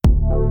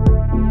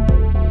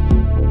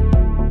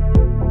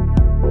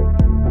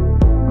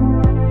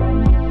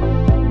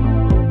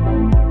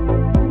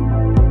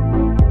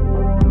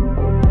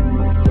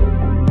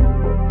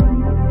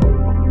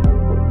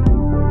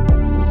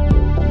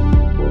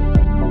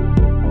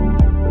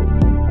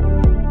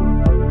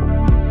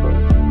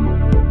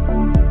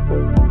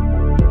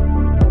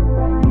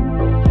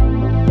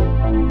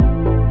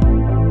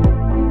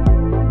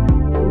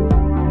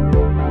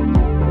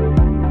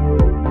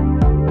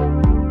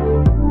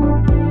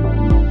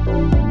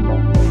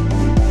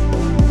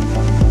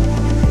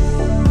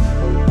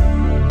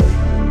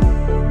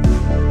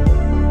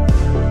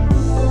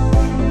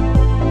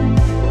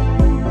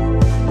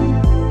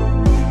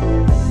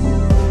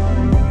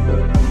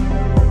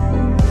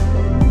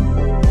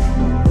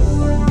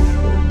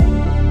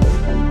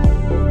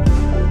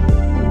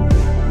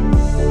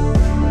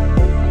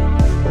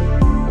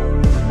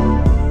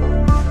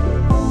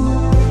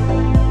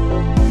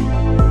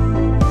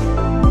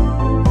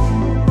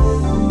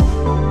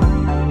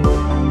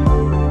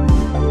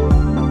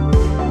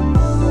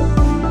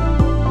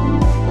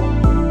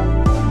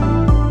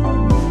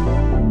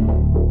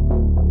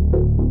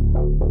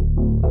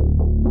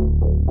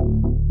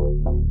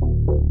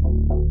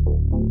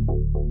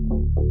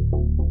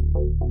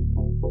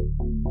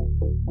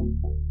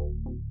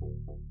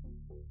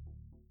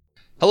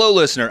Hello,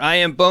 listener. I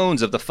am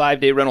Bones of the 5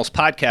 Day Rentals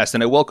podcast,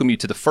 and I welcome you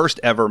to the first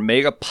ever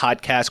mega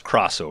podcast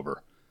crossover,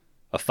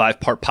 a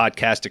 5-part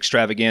podcast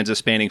extravaganza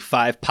spanning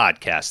 5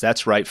 podcasts.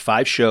 That's right,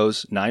 5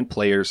 shows, 9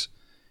 players,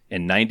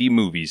 and 90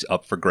 movies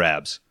up for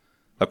grabs.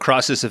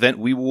 Across this event,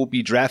 we will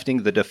be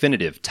drafting the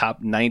definitive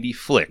top 90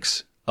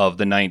 flicks of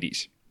the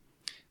 90s.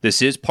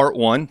 This is part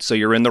 1, so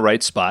you're in the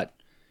right spot.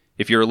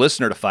 If you're a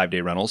listener to 5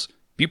 Day Rentals,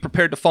 be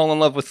prepared to fall in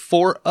love with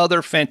 4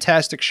 other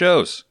fantastic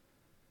shows.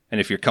 And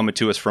if you're coming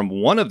to us from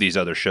one of these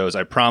other shows,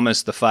 I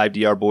promise the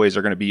 5DR boys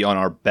are going to be on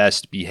our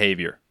best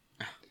behavior.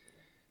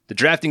 The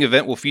drafting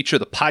event will feature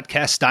the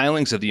podcast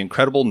stylings of the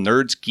incredible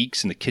nerds,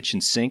 geeks in the kitchen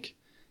sink,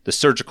 the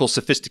surgical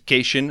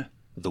sophistication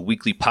of the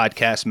weekly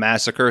podcast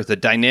massacre, the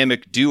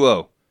dynamic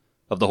duo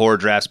of the Horror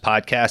Drafts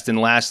podcast, and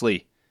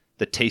lastly,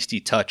 the tasty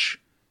touch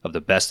of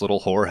the best little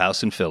horror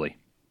house in Philly.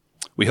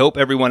 We hope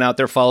everyone out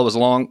there follows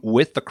along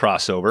with the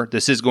crossover.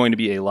 This is going to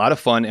be a lot of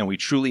fun, and we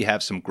truly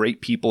have some great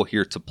people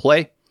here to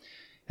play.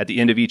 At the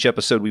end of each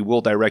episode, we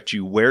will direct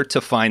you where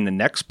to find the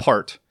next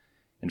part,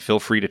 and feel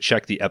free to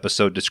check the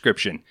episode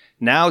description.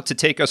 Now, to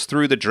take us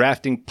through the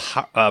drafting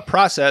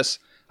process,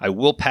 I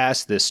will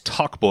pass this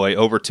talk boy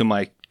over to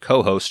my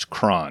co-host,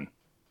 Kron.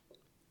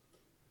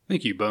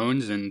 Thank you,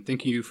 Bones, and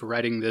thank you for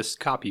writing this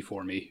copy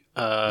for me.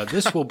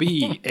 This will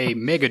be a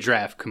mega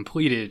draft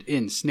completed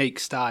in snake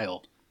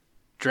style.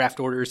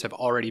 Draft orders have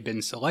already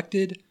been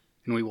selected,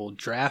 and we will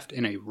draft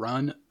in a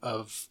run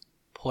of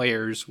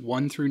players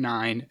 1 through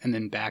 9, and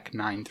then back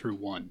 9 through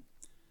 1.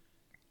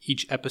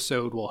 Each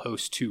episode will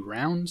host 2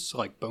 rounds,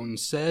 like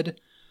Bones said.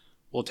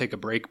 We'll take a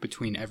break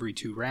between every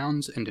 2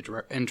 rounds and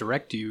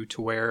direct you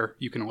to where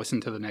you can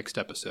listen to the next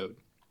episode.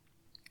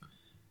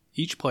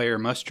 Each player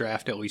must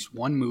draft at least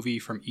one movie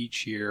from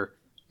each year,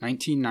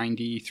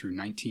 1990 through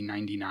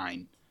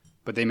 1999,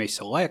 but they may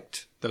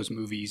select those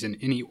movies in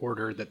any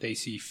order that they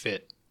see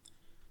fit.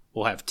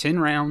 We'll have 10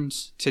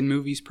 rounds, 10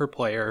 movies per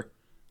player.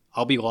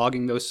 I'll be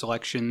logging those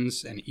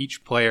selections and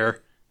each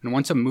player, and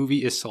once a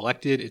movie is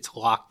selected, it's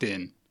locked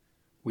in.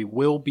 We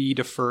will be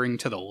deferring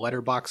to the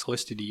letterbox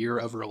listed year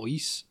of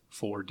release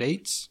for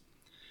dates.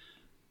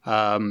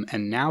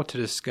 And now to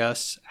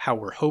discuss how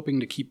we're hoping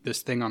to keep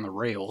this thing on the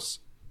rails,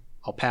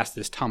 I'll pass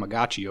this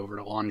Tamagotchi over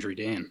to Laundry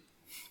Dan.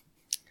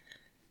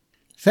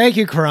 Thank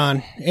you,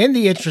 Kron. In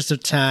the interest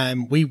of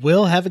time, we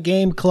will have a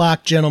game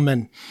clock,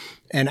 gentlemen,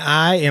 and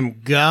I am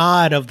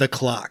god of the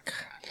clock.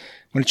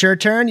 When it's your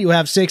turn, you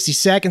have 60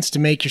 seconds to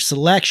make your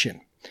selection.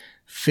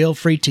 Feel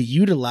free to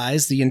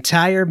utilize the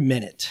entire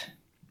minute.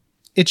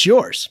 It's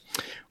yours.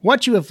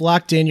 Once you have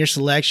locked in your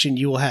selection,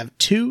 you will have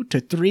 2 to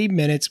 3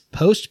 minutes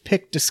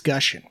post-pick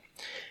discussion.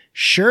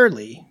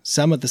 Surely,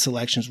 some of the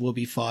selections will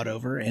be fought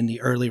over in the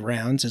early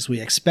rounds, as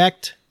we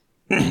expect,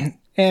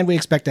 and we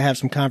expect to have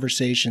some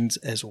conversations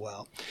as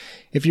well.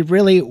 If you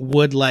really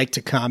would like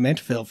to comment,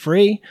 feel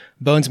free.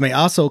 Bones may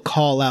also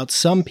call out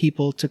some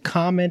people to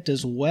comment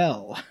as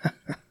well.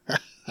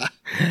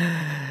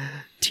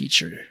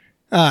 Teacher.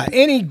 And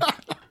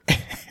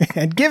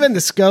given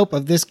the scope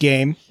of this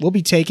game, we'll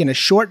be taking a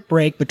short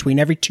break between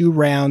every 2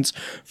 rounds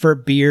for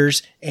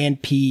beers and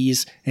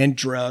peas and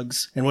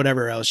drugs and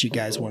whatever else you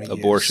guys want to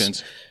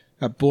use.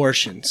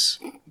 Abortions.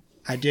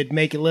 I did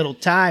make a little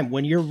time.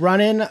 When you're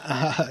running,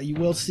 you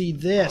will see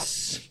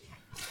this.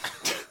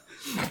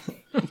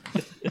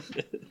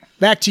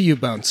 Back to you,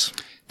 Bones.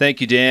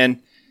 Thank you,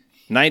 Dan.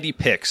 90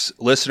 picks.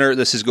 Listener,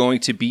 this is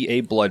going to be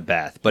a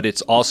bloodbath, but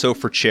it's also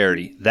for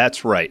charity.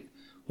 That's right.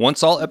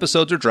 Once all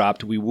episodes are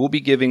dropped, we will be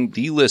giving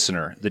the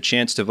listener the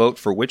chance to vote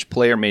for which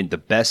player made the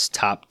best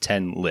top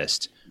 10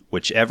 list.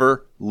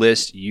 Whichever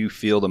list you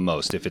feel the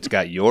most. If it's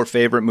got your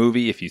favorite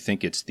movie, if you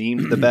think it's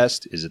themed the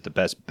best, is it the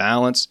best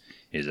balance?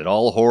 Is it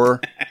all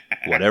horror?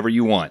 Whatever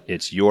you want.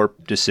 It's your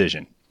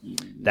decision.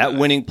 That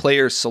winning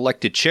player's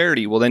selected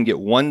charity will then get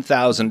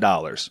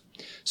 $1,000.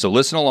 So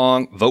listen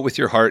along, vote with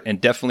your heart, and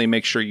definitely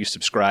make sure you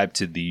subscribe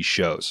to these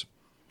shows.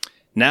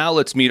 Now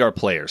let's meet our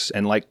players.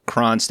 And like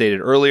Kron stated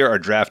earlier, our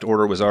draft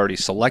order was already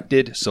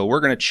selected, so we're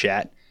going to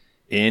chat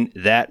in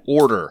that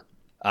order.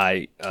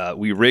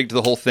 We rigged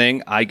the whole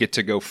thing. I get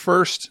to go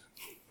first,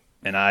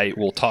 and I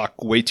will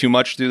talk way too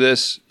much through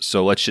this,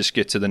 so let's just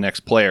get to the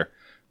next player.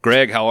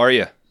 Greg, how are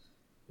you?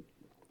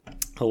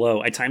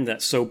 Hello. I timed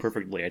that so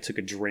perfectly. I took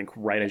a drink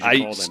right as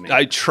you called on me.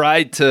 I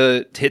tried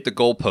to hit the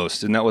goalpost.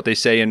 Isn't that what they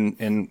say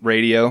in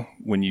radio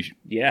when you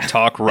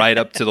talk right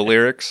up to the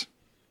lyrics?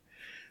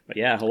 But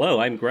yeah, hello.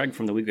 I'm Greg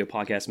from the Weekly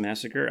Podcast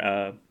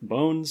Massacre.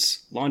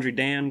 Bones, Laundry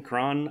Dan,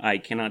 Kron, I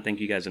cannot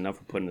thank you guys enough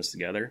for putting this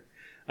together.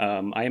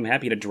 I am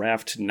happy to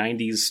draft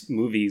 90s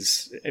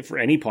movies for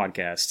any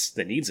podcasts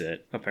that needs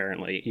it,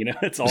 apparently. You know,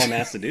 that's all I'm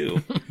asked to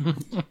do.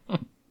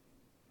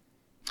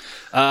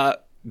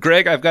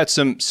 Greg, I've got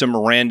some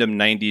random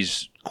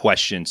 90s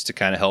questions to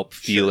kind of help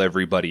feel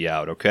everybody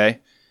out, okay?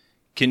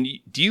 Do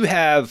you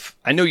have,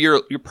 I know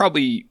you're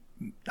probably,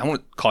 I want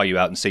to call you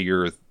out and say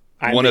you're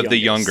one of the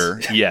younger,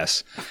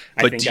 yes.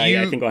 But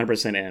I think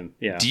 100% am,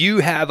 yeah. Do you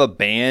have a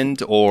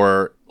band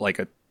or like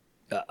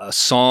a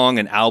song,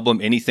 an album,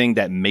 anything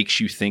that makes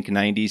you think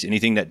 90s,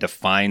 anything that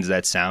defines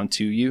that sound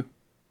to you?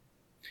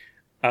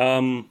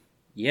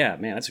 Yeah,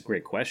 man, that's a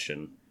great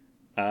question.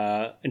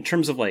 In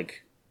terms of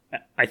like,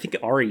 I think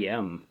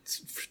REM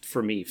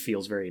for me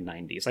feels very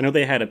 90s. I know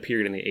they had a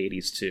period in the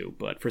 80s too,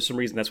 but for some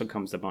reason that's what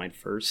comes to mind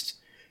first.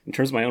 In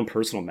terms of my own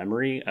personal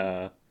memory,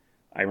 I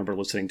remember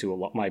listening to a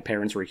lot. My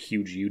parents were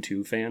huge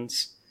U2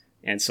 fans,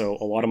 and so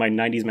a lot of my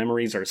 90s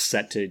memories are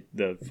set to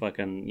the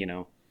fucking,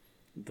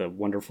 the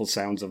wonderful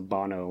sounds of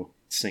Bono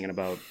singing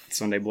about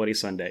Sunday Bloody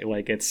Sunday.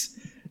 Like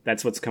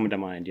that's what's coming to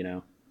mind,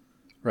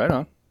 Right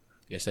on.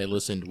 Guess I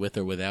listened with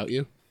or without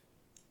you.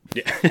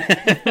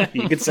 Yeah.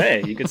 You could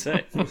say.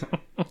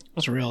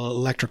 It's a real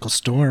electrical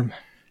storm.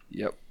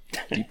 Yep.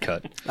 Deep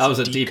cut. That was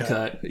a deep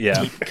cut.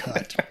 Yeah. Deep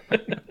cut.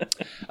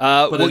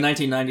 But the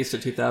 1990s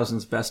to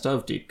 2000s best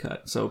of deep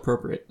cut, so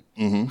appropriate.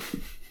 You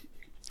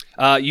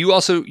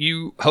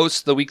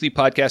host the weekly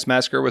podcast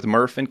Massacre with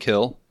Murph and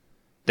Kill.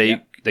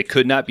 They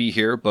could not be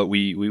here, but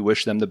we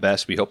wish them the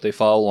best. We hope they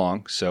follow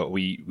along. So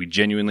we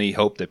genuinely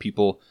hope that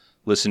people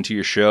listen to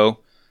your show.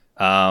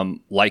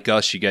 Like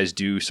us, you guys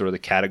do sort of the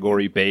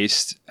category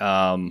based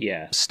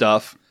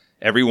stuff.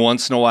 Every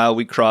once in a while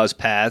we cross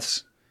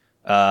paths.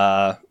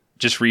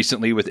 Just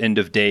recently with End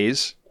of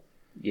Days.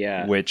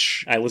 Yeah.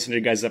 Which I listened to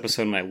you guys'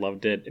 episode and I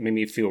loved it. It made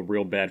me feel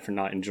real bad for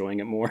not enjoying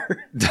it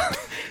more.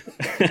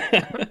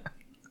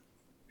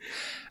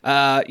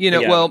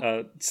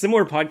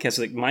 Similar podcasts,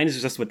 like mine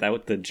is just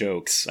without the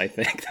jokes, I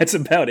think. That's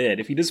about it.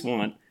 If you just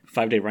want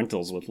 5-day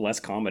rentals with less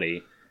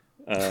comedy,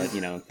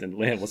 then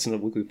listen to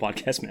the weekly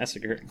podcast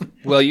Massacre.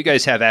 Well, you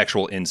guys have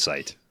actual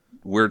insight.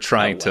 We're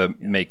trying to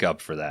make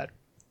up for that.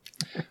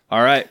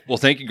 All right. Well,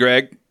 thank you,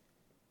 Greg.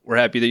 We're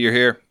happy that you're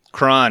here.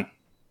 Kron,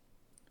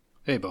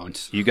 Hey,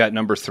 Bones. you got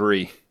number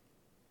 3.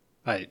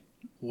 I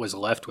was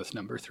left with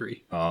number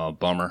 3. Oh,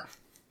 bummer.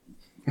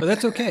 But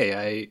that's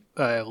okay.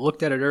 I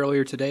looked at it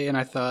earlier today and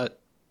I thought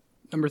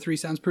number 3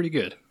 sounds pretty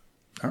good.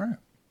 All right.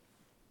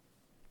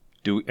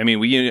 You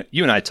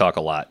and I talk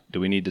a lot.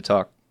 Do we need to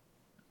talk?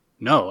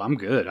 No, I'm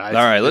good. All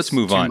right, let's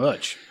move on. Too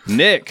much.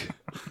 Nick,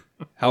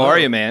 how are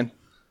you, man?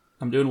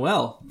 I'm doing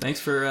well. Thanks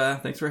for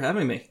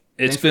having me.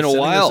 It's Thanks been for a setting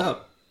while. this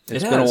up.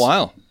 It's been a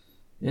while.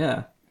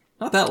 Yeah.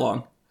 Not that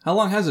long. How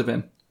long has it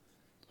been?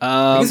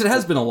 I guess it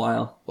has been a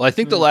while. Well, I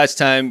think the last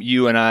time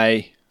you and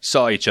I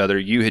saw each other,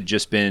 you had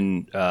just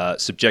been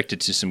subjected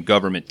to some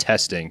government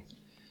testing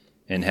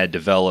and had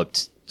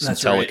developed some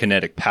That's right.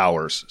 telekinetic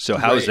powers. So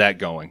how is Right. that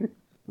going?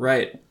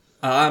 Right.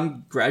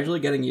 I'm gradually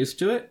getting used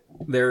to it.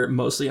 They're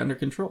mostly under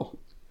control.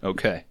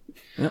 Okay.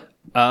 Yep.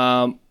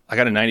 I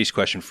got a 90s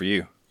question for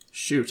you.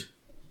 Shoot.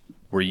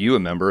 Were you a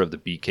member of the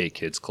BK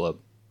Kids Club?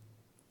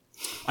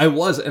 I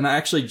was, and I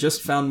actually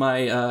just found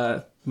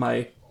my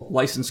my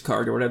license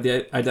card or whatever,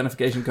 the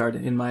identification card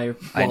in my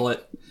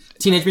wallet.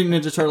 Teenage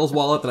Mutant Ninja Turtles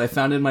wallet that I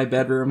found in my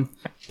bedroom,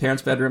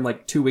 parents' bedroom,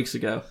 like 2 weeks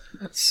ago.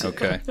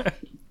 Okay.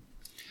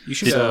 You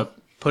should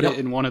put Yep. it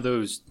in one of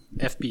those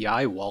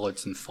FBI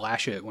wallets and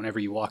flash it whenever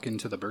you walk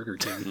into the Burger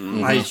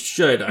King. I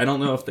should. I don't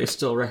know if they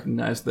still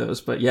recognize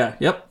those, but yeah,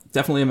 yep,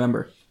 definitely a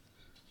member.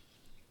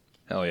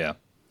 Hell yeah.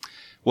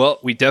 Well,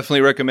 we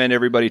definitely recommend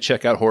everybody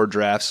check out Horror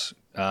Drafts.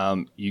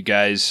 You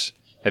guys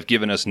have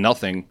given us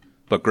nothing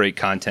but great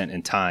content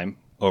and time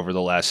over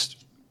the last,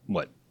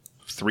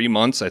 3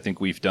 months? I think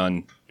we've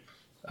done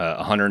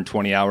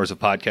 120 hours of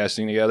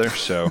podcasting together.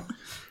 So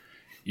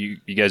you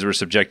guys were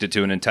subjected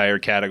to an entire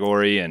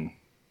category, and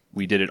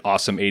we did an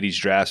awesome 80s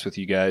drafts with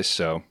you guys.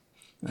 So,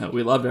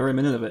 We loved every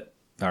minute of it.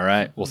 all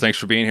right. Well, thanks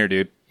for being here,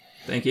 dude.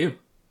 Thank you.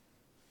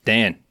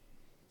 Dan,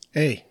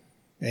 Hey.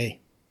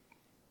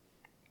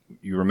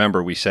 you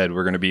remember we said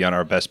we're going to be on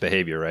our best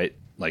behavior, right?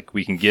 Like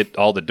we can get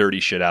all the dirty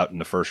shit out in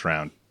the first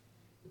round.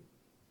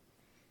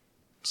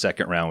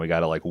 Second round, we got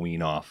to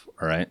wean off.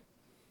 All right.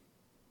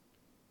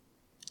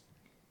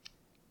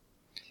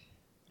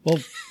 Well,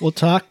 we'll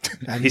talk.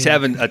 He's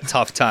having a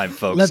tough time,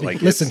 folks.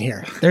 Listen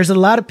here. There's a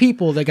lot of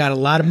people that got a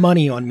lot of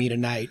money on me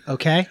tonight,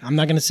 okay? I'm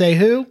not going to say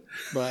who,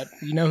 but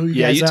you know who you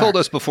Yeah, guys you are. told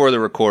us before the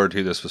record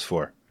who this was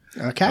for.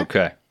 Okay?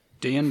 Okay.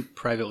 Dan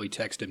privately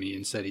texted me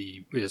and said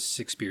he is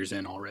 6 beers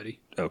in already.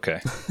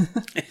 Okay.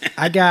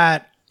 I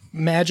got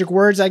magic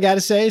words I got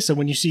to say, so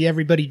when you see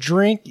everybody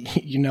drink,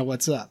 you know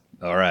what's up.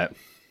 All right.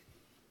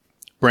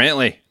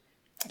 Brantley,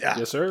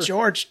 Yes, sir.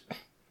 George.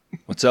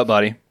 what's up,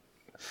 buddy?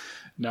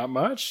 Not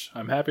much.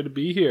 I'm happy to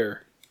be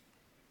here.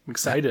 I'm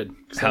excited.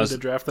 How's- To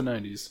draft the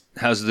 90s.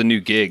 How's the new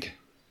gig?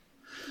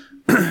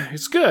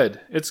 It's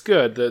good. It's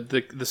good.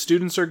 The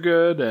students are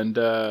good, and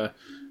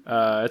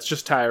it's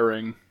just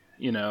tiring,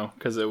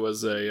 because it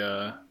was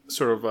a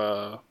sort of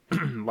a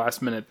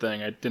last minute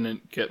thing. I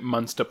didn't get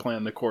months to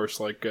plan the course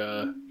like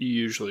you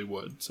usually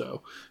would.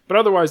 So, but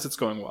otherwise, it's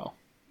going well.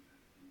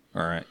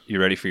 All right. You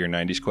ready for your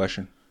 90s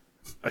question?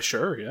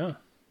 Sure, yeah.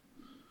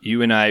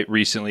 You and I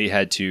recently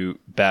had to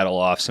battle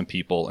off some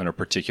people in a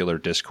particular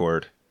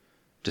Discord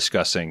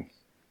discussing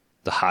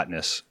the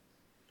hotness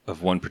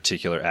of one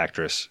particular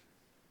actress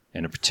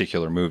in a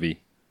particular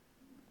movie.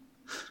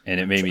 And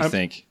it made me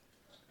think,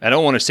 I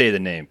don't want to say the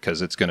name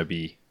because it's going to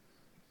be,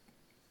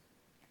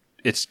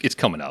 it's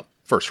coming up.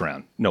 First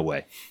round. No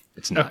way.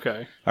 It's not.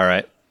 Okay. All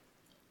right.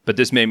 But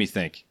this made me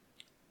think,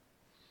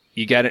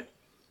 You got it.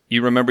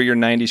 You remember your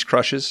 90s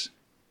crushes?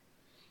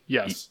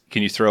 Yes.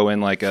 Can you throw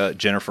in like a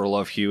Jennifer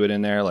Love Hewitt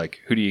in there?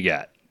 Like, who do you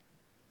got?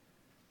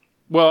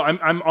 Well,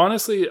 I'm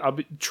honestly, I'll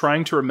be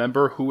trying to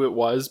remember who it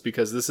was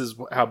because this is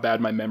how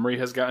bad my memory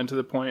has gotten to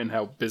the point and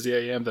how busy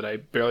I am that I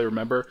barely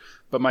remember.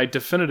 But my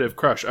definitive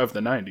crush of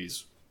the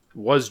 90s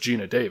was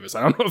Gina Davis.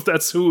 I don't know if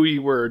that's who we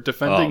were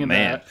defending in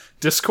that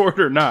Discord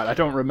or not. I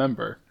don't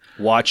remember.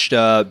 Watched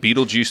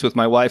Beetlejuice with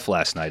my wife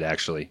last night,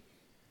 actually.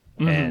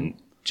 And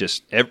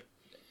just,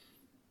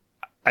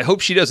 I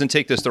hope she doesn't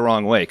take this the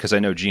wrong way because I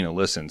know Gina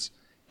listens.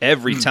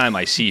 Every time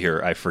I see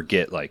her, I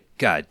forget, like,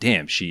 God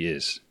damn, she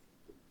is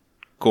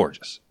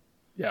gorgeous.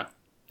 Yeah.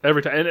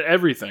 Every time and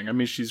everything. I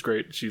mean, she's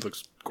great. She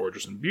looks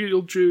gorgeous in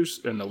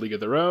Beetlejuice and A League of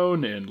Their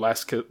Own and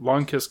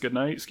Long Kiss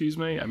Goodnight, excuse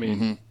me. I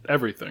mean,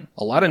 everything.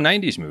 A lot of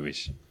 90s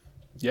movies.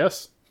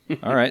 Yes.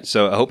 All right.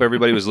 So I hope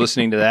everybody was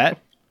listening to that.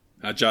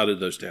 I jotted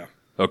those down.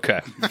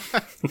 Okay.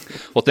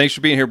 Well, thanks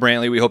for being here,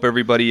 Brantley. We hope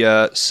everybody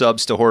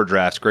subs to Horror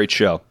Drafts. Great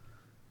show.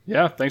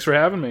 Yeah. Thanks for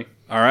having me.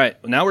 All right.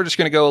 Now we're just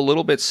going to go a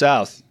little bit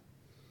south.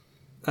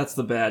 That's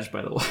the badge,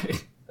 by the way.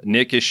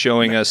 Nick is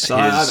showing us So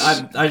his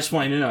I just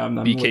want you to know I'm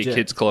BK legit.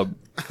 Kids Club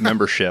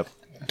membership.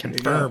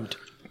 Confirmed.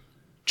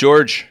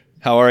 George,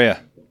 how are you?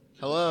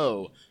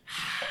 Hello.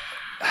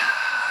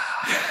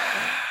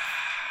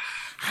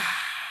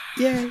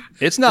 Yay.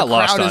 It's not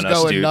lost crowd on is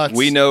us, going dude. nuts.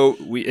 We know.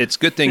 It's a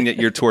good thing that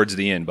you're towards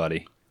the end,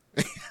 buddy.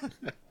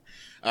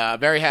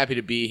 Very happy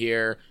to be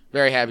here.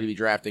 Very happy to be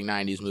drafting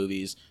 90s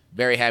movies.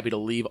 Very happy to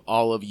leave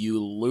all of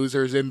you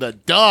losers in the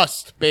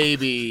dust,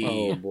 baby.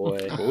 Oh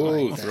boy.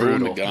 Ooh,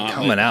 throwing the gauntlet.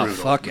 Coming out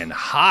fucking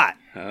hot.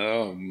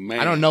 Oh, man.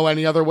 I don't know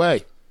any other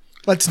way.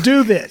 Let's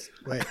do this.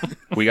 Wait.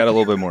 We got a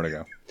little bit more to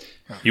go.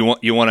 You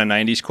want a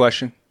 90s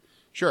question?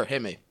 Sure,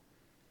 hit me.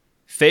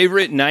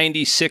 Favorite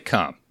 90s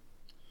sitcom?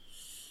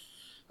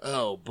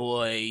 Oh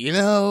boy, you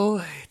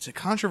know, it's a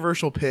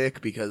controversial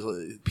pick because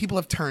people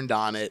have turned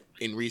on it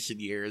in recent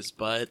years,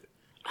 but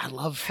I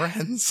love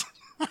Friends.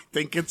 I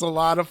think it's a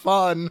lot of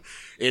fun.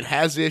 It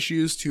has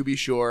issues, to be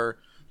sure,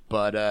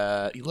 but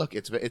look,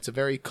 it's a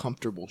very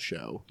comfortable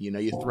show. You know,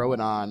 you throw it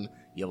on,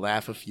 you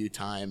laugh a few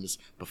times.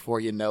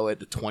 Before you know it,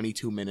 the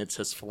 22 minutes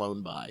has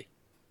flown by.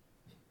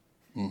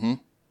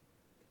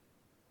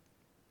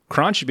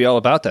 Kron should be all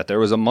about that. There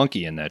was a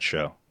monkey in that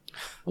show.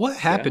 What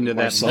happened to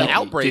that The monkey?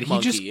 Outbreak Did he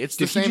Monkey. just- It's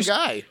did the he same just-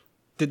 guy.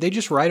 Did they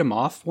just write him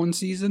off one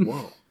season?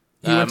 Whoa.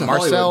 He went to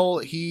Marcel,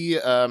 Hollywood. he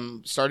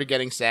started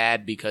getting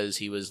sad because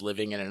he was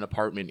living in an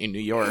apartment in New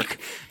York,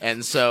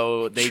 and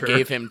so they Sure.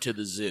 gave him to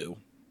the zoo.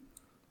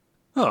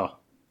 Oh.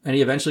 And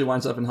he eventually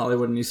winds up in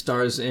Hollywood, and he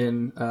stars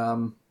in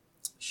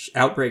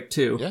Outbreak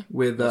 2 Yeah,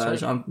 with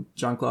that's right.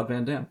 Jean-Claude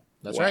Van Damme.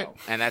 That's right.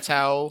 And that's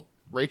how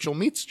Rachel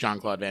meets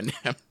Jean-Claude Van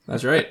Damme.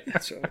 That's right.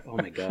 Oh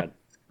my god.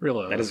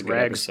 Real That is a good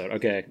rags. episode.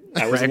 Okay.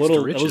 I was Rags to I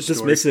was riches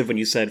dismissive story. when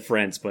you said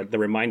Friends, but the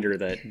reminder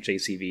that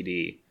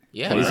JCVD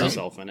Yeah, plays he's-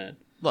 himself in it.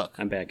 Look,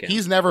 I'm back in.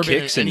 he's never been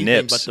Kicks and anything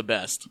nips. but the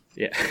best.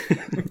 Yeah.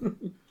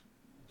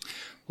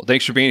 Well,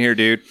 thanks for being here,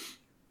 dude.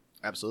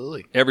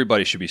 Absolutely.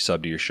 Everybody should be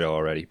subbed to your show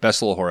already.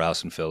 Best little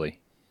whorehouse in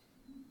Philly.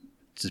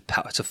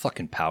 It's a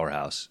fucking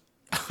powerhouse.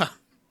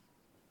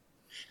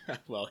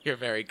 Well, you're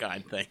very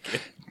kind. Thank you.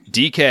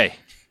 DK,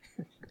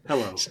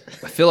 Hello.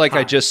 I feel like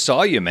I just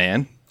saw you,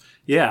 man.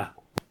 Yeah,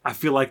 I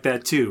feel like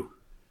that too.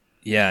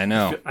 Yeah, I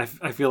know. I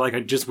feel like I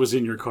just was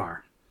in your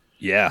car.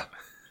 Yeah.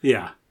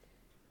 Yeah,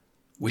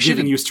 We should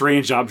giving you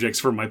strange objects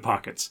from my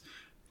pockets.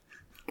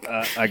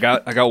 I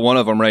got one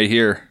of them right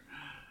here.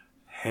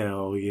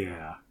 Hell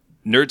yeah.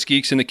 Nerds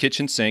Geeks in the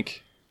Kitchen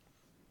Sink.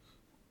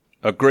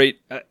 A great...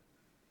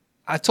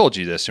 I told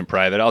you this in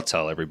private. I'll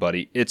tell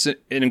everybody. It's an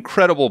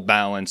incredible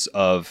balance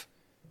of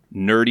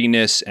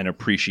nerdiness and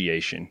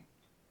appreciation.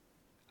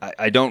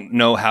 I don't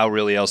know how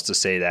really else to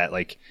say that.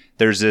 Like,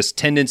 there's this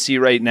tendency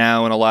right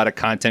now in a lot of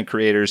content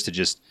creators to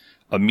just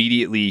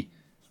immediately,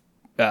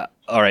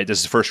 all right, this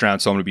is the first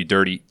round, so I'm going to be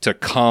dirty, to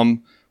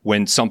come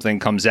when something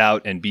comes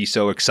out and be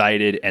so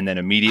excited and then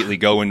immediately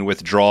go in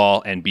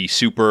withdrawal and be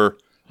super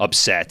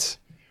upset,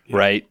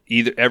 right?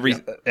 Either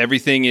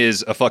everything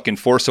is a fucking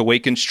Force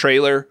Awakens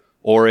trailer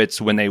or it's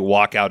when they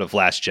walk out of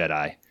Last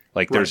Jedi.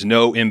 Like, there's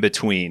no in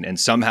between. And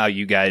somehow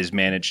you guys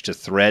manage to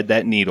thread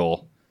that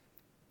needle,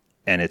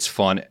 and it's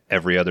fun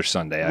every other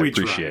Sunday. I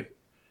appreciate it.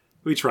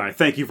 We try.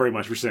 Thank you very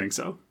much for saying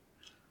so.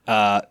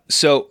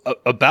 So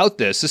about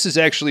this is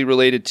actually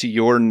related to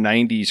your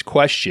 90s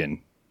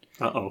question.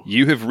 Uh-oh.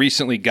 You have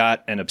recently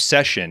got an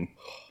obsession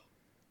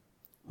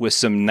with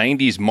some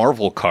 90s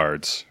Marvel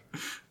cards.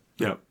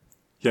 Yep.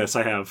 Yes,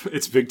 I have.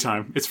 It's big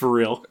time. It's for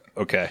real.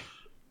 Okay.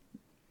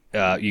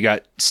 You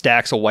got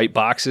stacks of white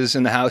boxes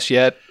in the house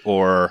yet?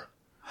 Or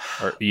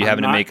are you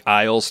having to make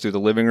aisles through the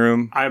living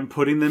room? I'm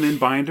putting them in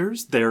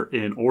binders. They're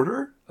in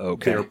order.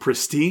 Okay. They're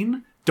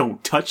pristine.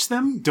 Don't touch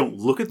them. Don't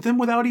look at them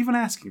without even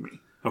asking me.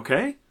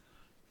 Okay?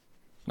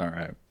 All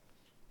right.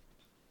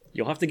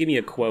 You'll have to give me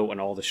a quote on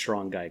all the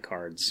strong guy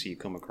cards you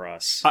come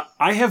across.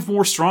 I have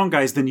more strong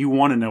guys than you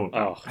want to know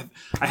about. Oh.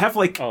 I have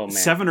like Oh, man.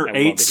 7 or I would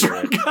 8 love to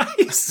hear strong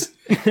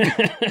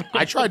guys.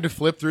 I tried to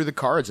flip through the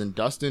cards, and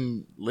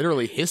Dustin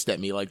literally hissed at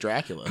me like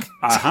Dracula.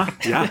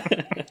 Yeah.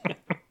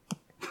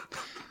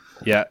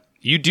 Yeah,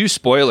 you do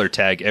spoiler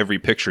tag every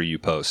picture you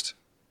post,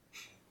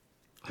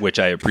 which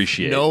I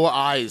appreciate. No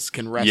eyes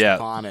can rest Yeah.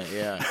 upon it.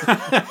 Yeah,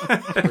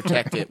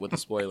 protect it with a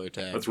spoiler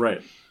tag. That's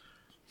right.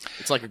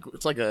 It's like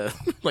a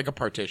like a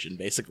partition,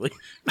 basically.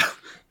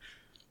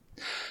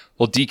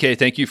 Well, DK,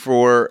 thank you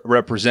for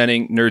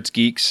representing Nerds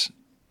Geeks.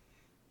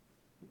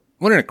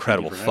 What an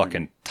incredible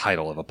fucking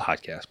title of a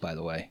podcast, by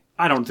the way.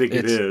 I don't think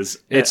it is.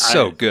 It's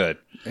so good.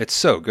 It's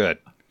so good.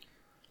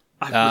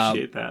 I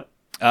appreciate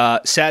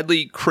that.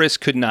 Sadly, Chris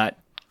could not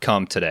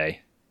come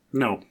today.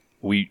 No.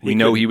 We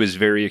know he was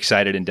very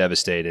excited and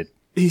devastated.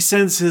 He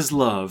sends his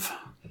love.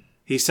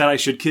 He said I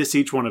should kiss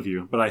each one of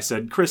you, but I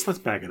said, Chris, let's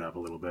back it up a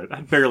little bit.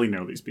 I barely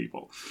know these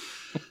people.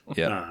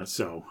 Yeah.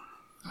 So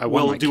I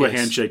want we'll my do a kiss.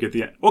 handshake at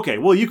the end. Okay,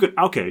 well, you could.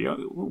 Okay, yeah,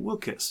 we'll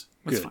kiss.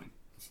 That's fine.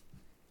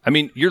 I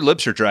mean, your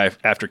lips are dry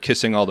after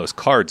kissing all those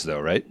cards, though,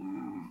 right?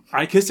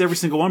 I kissed every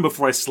single one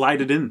before I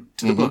slide it in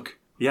to the book.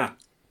 Yeah.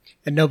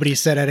 And nobody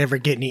said I'd ever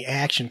get any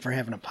action for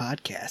having a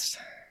podcast.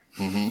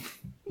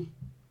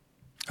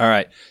 All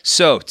right.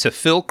 So to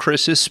fill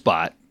Chris's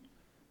spot,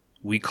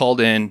 we called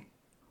in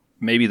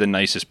maybe the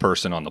nicest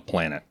person on the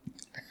planet.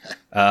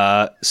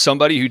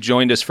 Somebody who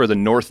joined us for the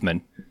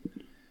Northman,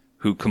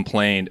 who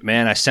complained,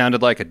 "Man, I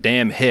sounded like a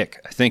damn hick."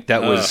 I think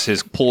that was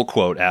his pull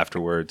quote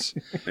afterwards.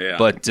 Yeah.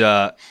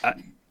 But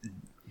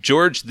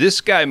George,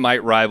 this guy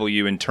might rival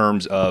you in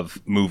terms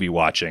of movie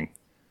watching.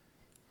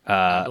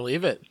 I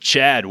believe it.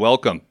 Chad,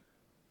 welcome.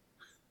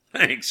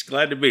 Thanks.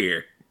 Glad to be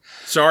here.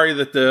 Sorry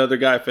that the other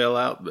guy fell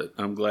out, but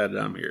I'm glad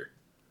that I'm here.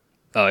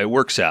 Oh, it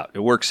works out. It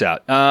works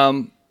out.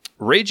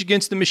 Rage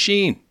Against the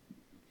Machine,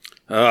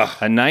 a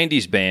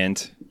 90s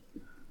band.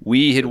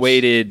 We had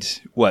waited,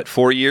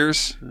 4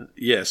 years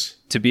Yes.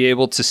 to be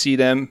able to see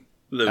them.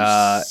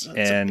 Those-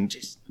 And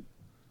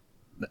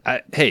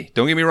hey,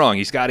 don't get me wrong,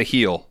 he's got a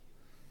heel,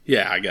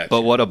 yeah, I got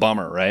but you. what a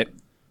bummer, right?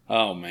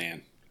 Oh,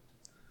 man.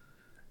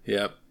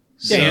 Yep.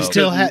 Dan So-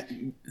 still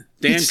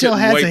Dan still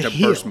couldn't has wait a to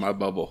heel. burst my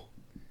bubble.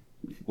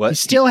 What? he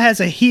still has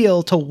a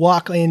heel to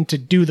walk in to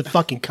do the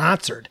fucking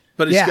concert.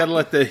 But he's Yeah. got to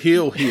let the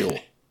heel heal.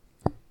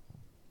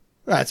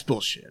 That's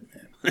bullshit,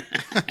 man.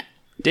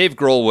 Dave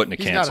Grohl wouldn't have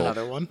He's got canceled.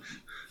 another one.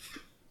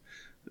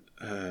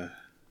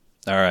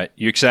 All right,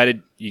 you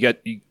excited? You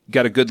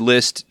got a good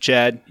list,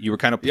 Chad. You were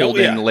kind of pulled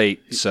yeah. in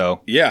late,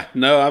 so Yeah.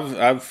 No,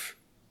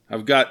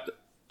 I've got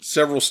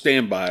several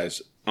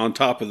standbys on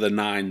top of the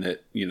 9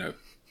 that,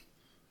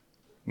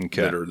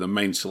 okay. that are the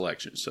main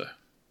selection. So,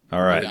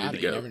 All right, God, to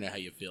you go. never know how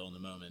you feel in the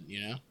moment,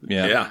 you know?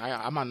 yeah.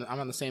 yeah. I'm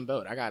on the same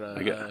boat. I got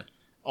got-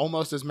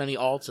 almost as many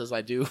alts as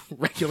I do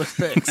regular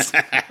picks.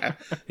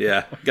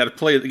 Yeah. Got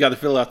to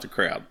fill out the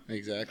crowd.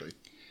 Exactly.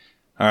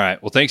 All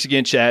right. Well, thanks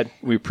again, Chad.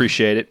 We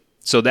appreciate it.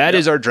 So that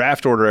is our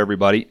draft order,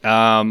 everybody.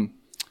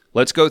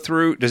 Let's go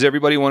through. Does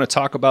everybody want to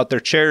talk about their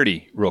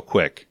charity real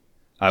quick?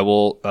 I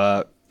will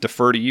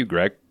defer to you,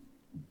 Greg.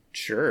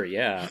 Sure,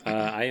 yeah.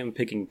 I am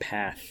picking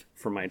Path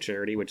for my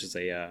charity, which is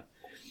a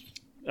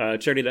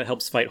charity that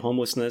helps fight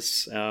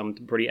homelessness.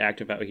 Pretty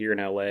active out here in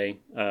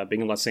LA.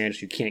 Being in Los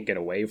Angeles, you can't get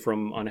away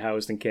from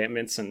unhoused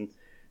encampments and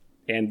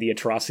the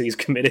atrocities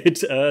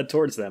committed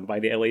towards them by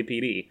the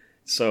LAPD.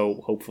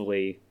 So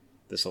hopefully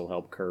this will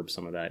help curb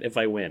some of that. If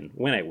I win.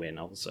 When I win,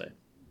 I'll say.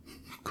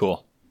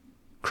 Cool.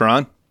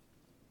 Kron?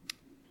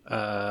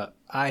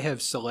 I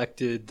have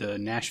selected the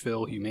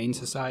Nashville Humane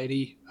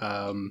Society.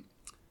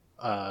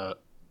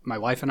 My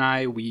wife and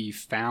I, we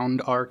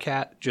found our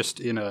cat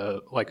just in a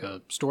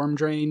storm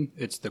drain.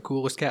 It's the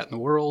coolest cat in the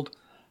world.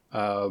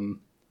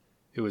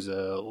 It was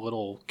a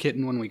little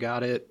kitten when we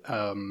got it,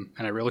 and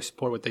I really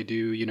support what they do.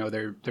 You know,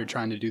 they're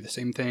trying to do the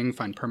same thing,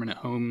 find permanent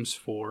homes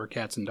for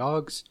cats and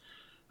dogs.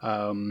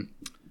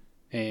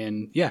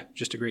 And yeah,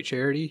 just a great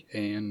charity,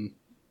 and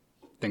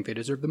think they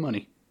deserve the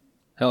money.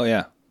 Hell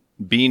yeah.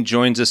 Bean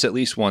joins us at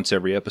least once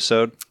every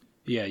episode.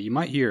 Yeah, you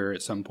might hear her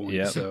at some point.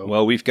 Yeah. So.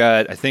 Well, we've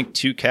got, I think,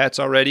 2 cats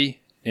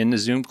already in the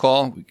Zoom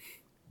call.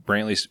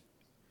 Brantley's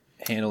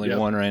handling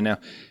one right now.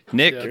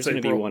 Nick? Yeah, There's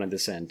going to be one in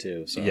this end,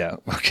 too. So. Yeah.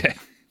 Okay.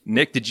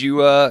 Nick, did you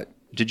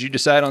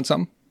decide on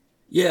something?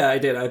 Yeah, I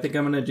did. I think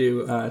I'm going to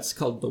do, it's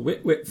called the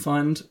Wit Wit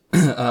Fund.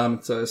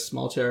 It's a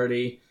small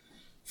charity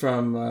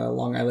from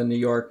Long Island, New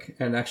York.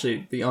 And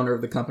actually, the owner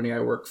of the company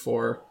I work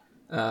for,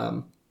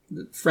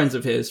 friends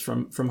of his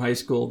from high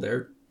school,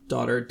 their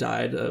daughter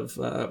died of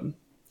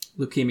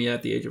leukemia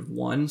at the age of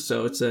 1.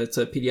 So it's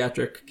a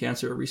pediatric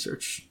cancer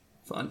research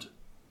fund.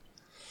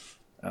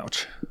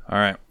 Ouch. All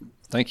right.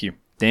 Thank you.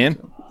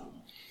 Dan?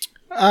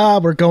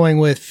 We're going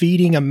with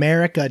Feeding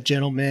America,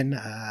 gentlemen.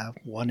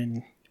 1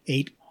 in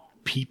 8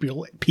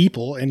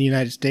 people in the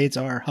United States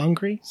are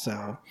hungry,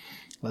 so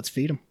let's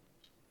feed them.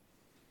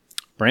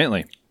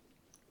 Brantley?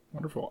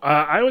 Wonderful.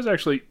 I was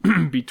actually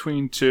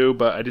between 2,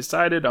 but I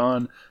decided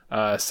on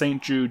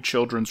St. Jude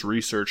Children's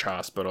Research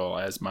Hospital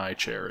as my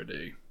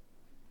charity.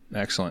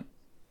 Excellent.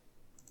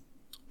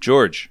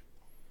 George.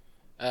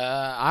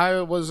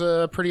 I was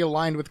pretty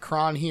aligned with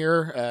Kron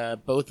here.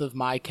 Both of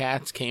my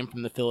cats came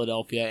from the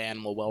Philadelphia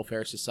Animal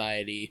Welfare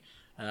Society.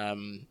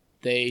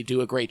 They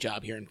do a great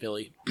job here in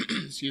Philly.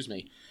 Excuse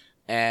me.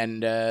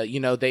 And,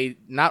 they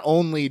not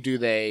only do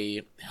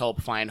they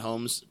help find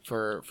homes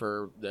for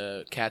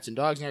the cats and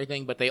dogs and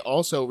everything, but they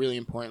also, really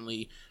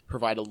importantly,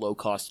 provide a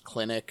low-cost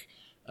clinic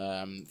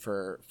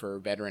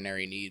for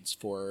veterinary needs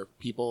for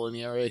people in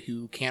the area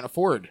who can't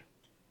afford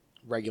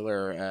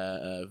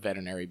regular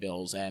veterinary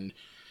bills. And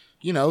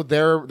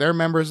they're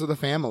members of the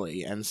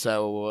family, and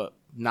so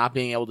not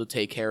being able to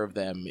take care of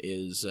them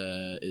is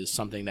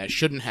something that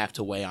shouldn't have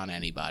to weigh on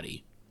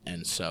anybody.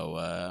 And so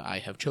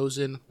I have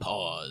chosen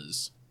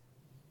pause.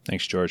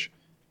 Thanks, George.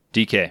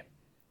 DK.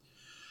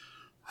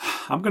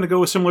 I'm going to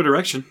go a similar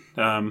direction.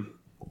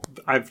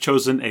 I've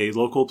chosen a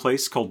local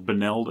place called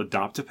Beneld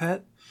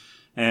Adopt-A-Pet,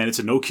 and it's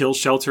a no-kill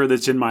shelter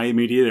that's in my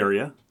immediate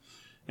area.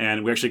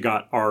 And we actually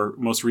got our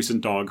most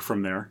recent dog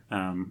from there,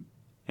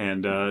 and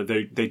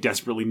they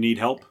desperately need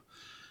help.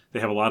 They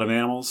have a lot of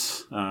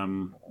animals.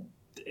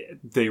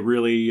 They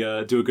really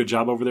do a good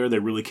job over there. They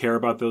really care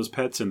about those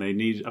pets, and they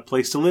need a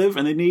place to live,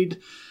 and they need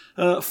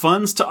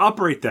funds to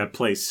operate that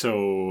place.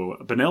 So,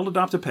 Beneld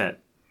Adopt-A-Pet.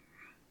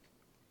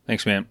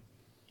 Thanks, man.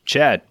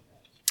 Chad.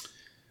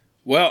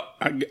 Well,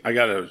 I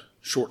got a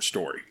short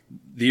story.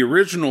 The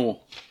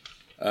original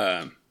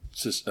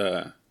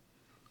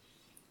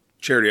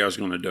charity I was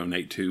going to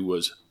donate to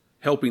was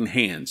Helping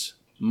Hands,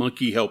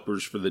 Monkey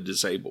Helpers for the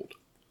Disabled.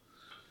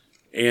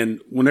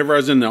 And whenever I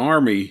was in the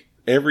Army,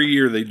 every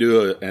year they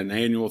do an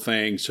annual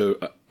thing, so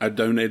I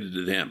donated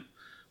to them.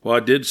 Well, I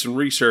did some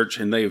research,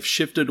 and they have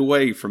shifted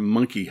away from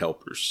monkey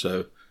helpers,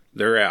 so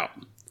they're out.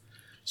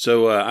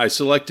 So I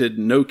selected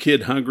No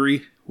Kid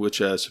Hungry,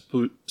 which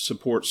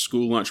supports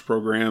school lunch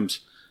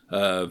programs,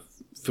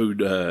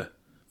 food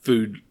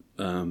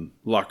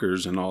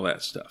lockers, and all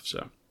that stuff.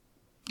 So,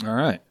 all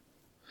right.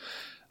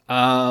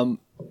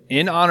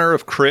 In honor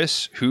of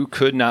Chris, who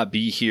could not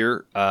be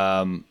here,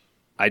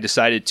 I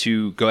decided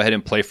to go ahead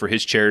and play for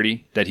his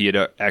charity that he had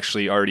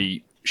actually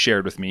already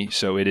shared with me.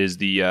 So it is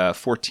the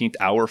 14th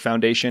Hour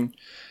Foundation.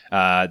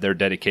 They're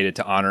dedicated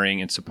to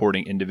honoring and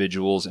supporting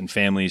individuals and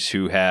families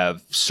who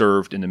have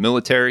served in the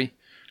military.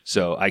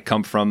 So I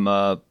come from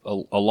a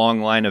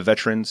long line of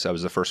veterans. I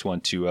was the first one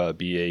to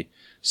be a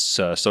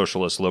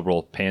socialist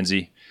liberal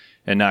pansy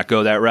and not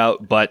go that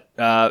route. But,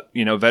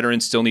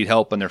 veterans still need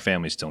help and their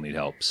families still need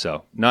help.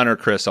 So in honor of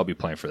Chris, I'll be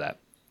playing for that.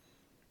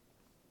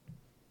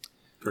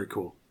 Very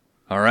cool.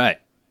 All right.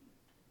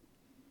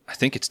 I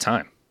think it's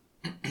time.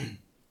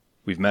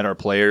 We've met our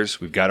players.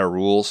 We've got our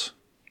rules.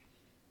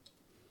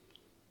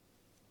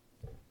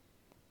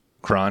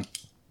 Kron,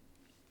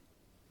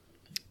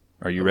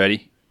 are you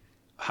ready?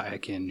 I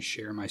can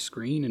share my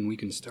screen and we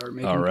can start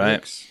making All right.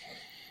 picks.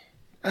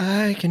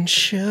 I can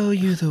show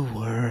you the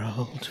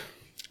world.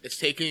 It's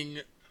taking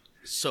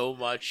so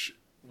much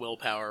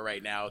willpower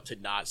right now to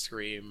not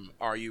scream,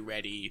 "Are you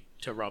ready?"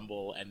 to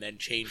Rumble, and then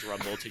change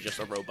Rumble to just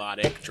a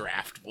robotic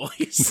draft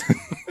voice.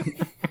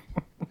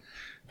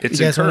 It's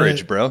You guys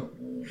encouraged, wanna- bro.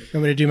 You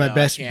want me to do my No,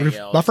 best I can't roof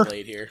yell, it's buffer?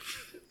 late here.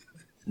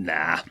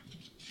 Nah.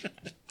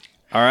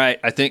 All right.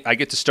 I think I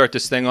get to start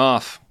this thing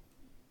off.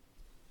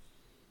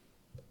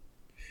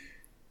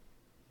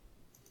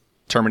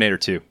 Terminator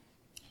 2.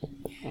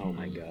 Oh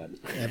my god.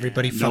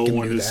 Everybody No fucking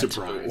one knew is that.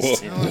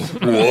 surprised.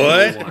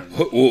 What?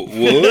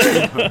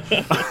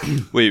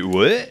 Wait,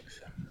 what?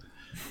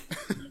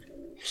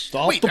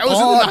 Stop Wait, the that was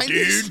pod, in the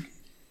 90s? dude.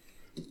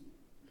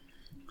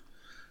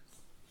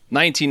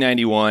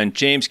 1991,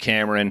 James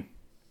Cameron.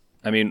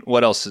 I mean,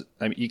 what else?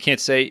 I mean, you can't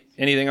say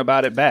anything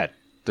about it bad.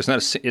 There's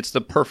not a. It's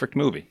the perfect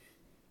movie.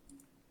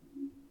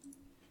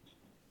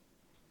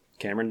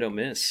 Cameron don't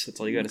miss. That's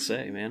all you got to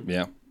say, man.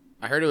 Yeah.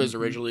 I heard it was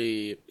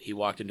originally he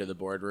walked into the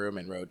boardroom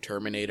and wrote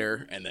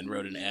Terminator and then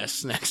wrote an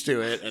S next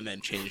to it and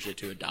then changed it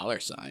to a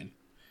 $.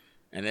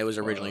 And it was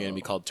originally going to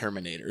be called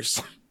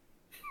Terminators.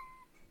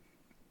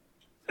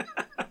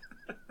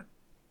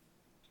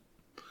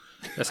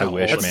 That's I how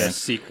wish, all the man. best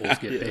sequels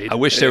get made. I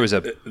wish there was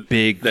a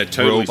big That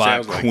totally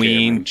robot sounds like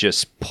queen Cameron.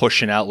 just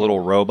pushing out little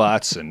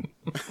robots and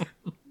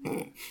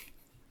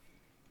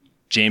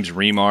James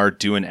Remar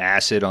doing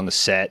acid on the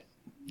set.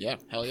 Yeah,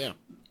 hell yeah.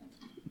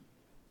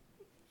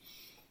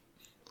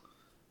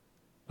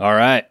 All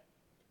right.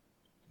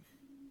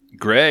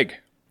 Greg,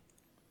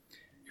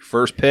 your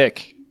first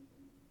pick.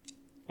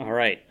 All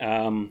right.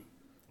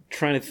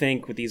 Trying to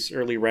think with these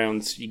early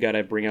rounds, you got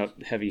to bring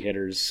out heavy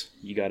hitters.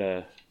 You got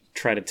to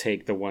try to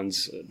take the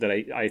ones that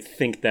I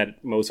think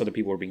that most other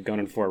people will be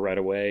gunning for right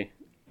away.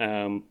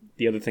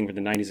 The other thing from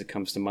the 90s that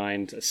comes to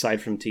mind,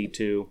 aside from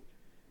T2,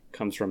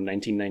 comes from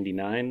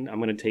 1999.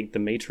 I'm going to take The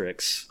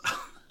Matrix.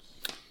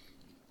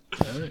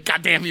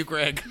 God damn you,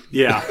 Greg.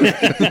 Yeah.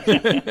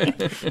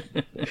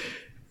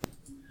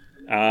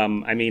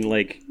 I mean,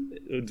 like,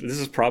 this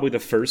is probably the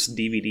first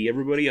DVD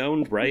everybody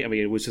owned, right? I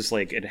mean, it was just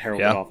like, it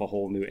heralded Yeah. off a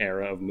whole new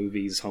era of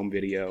movies, home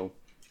video,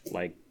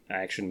 like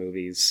action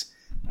movies.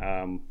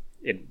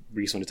 it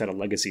recently just had a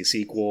legacy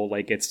sequel.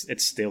 Like it's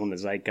still in the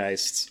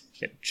zeitgeist.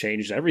 It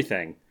changed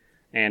everything,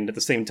 and at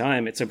the same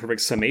time, it's a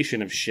perfect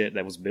summation of shit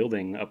that was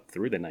building up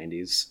through the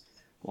 90s.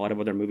 A lot of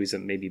other movies that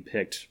may be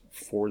picked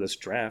for this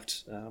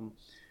draft,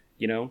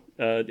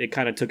 it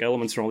kind of took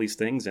elements from all these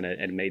things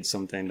and made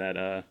something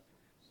that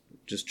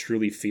just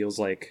truly feels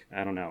like,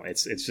 I don't know.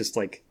 It's just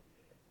like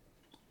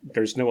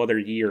there's no other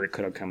year it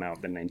could have come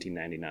out than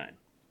 1999.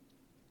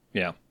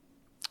 Yeah.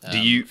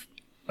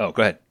 Oh,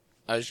 go ahead.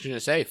 I was just going to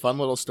say, fun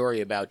little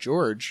story about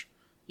George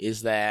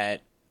is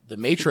that The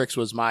Matrix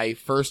was my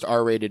first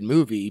R-rated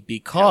movie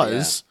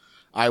because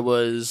I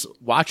was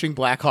watching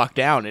Black Hawk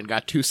Down and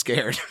got too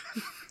scared.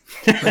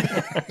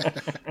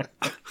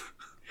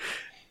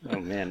 Oh,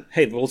 man.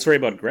 Hey, the little story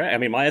about Greg. I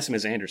mean, my name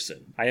is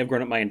Anderson. I have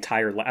grown up my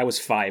entire life. I was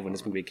 5 when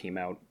this movie came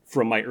out.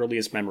 From my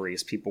earliest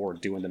memories, people were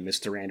doing the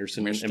Mr.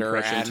 Anderson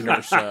impression.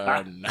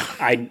 Anderson.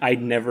 I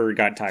never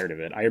got tired of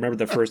it. I remember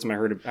the first time I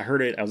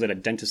heard it, I was at a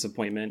dentist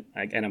appointment,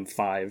 and I'm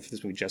 5.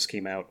 This movie just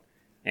came out,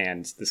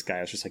 and this guy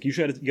was just like, you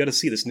got to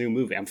see this new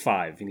movie. I'm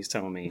 5, and he's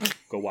telling me,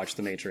 go watch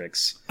The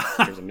Matrix.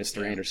 There's a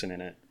Mr. Anderson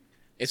in it.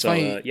 It's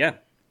funny. Yeah.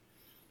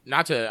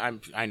 Not to,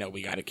 I know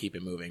we got to keep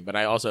it moving, but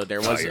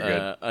there was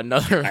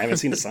another. I haven't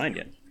seen the sign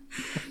yet.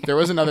 There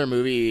was another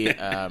movie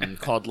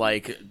called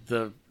like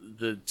the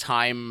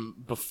time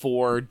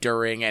before,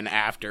 during, and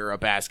after a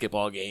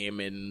basketball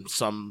game in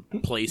some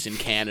place in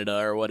Canada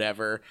or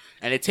whatever,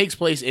 and it takes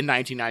place in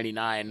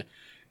 1999,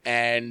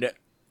 and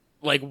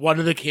like one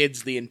of the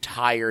kids the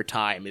entire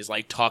time is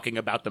like talking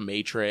about the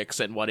Matrix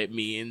and what it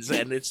means,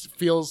 and it's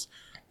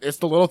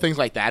the little things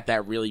like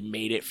that really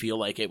made it feel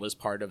like it was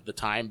part of the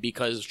time,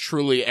 because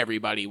truly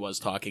everybody was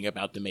talking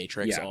about the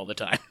Matrix all the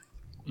time.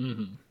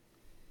 Mm-hmm.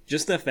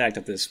 Just the fact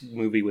that this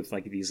movie with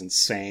like these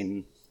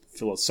insane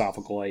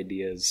philosophical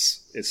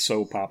ideas is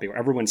so popular.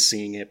 Everyone's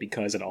seeing it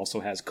because it also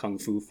has kung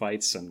fu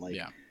fights and like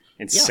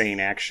insane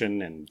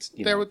action, and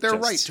they're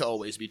right to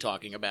always be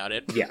talking about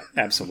it. Yeah,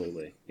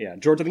 absolutely. Yeah,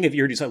 George, I think if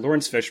you heard you said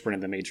Lawrence Fishburne in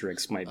The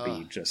Matrix might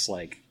be just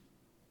like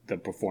the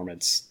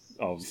performance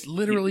of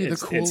literally the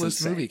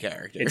coolest movie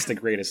character. It's the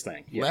greatest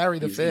thing. Yeah, Larry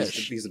the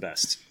Fish. He's the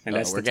best. And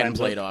that's we're the getting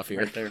played off here.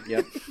 Right there.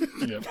 Yep.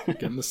 Yep.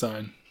 Getting the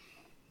sign.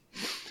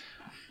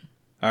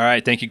 All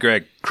right. Thank you,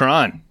 Greg.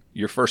 Kron,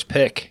 your first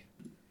pick.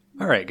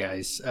 All right,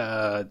 guys.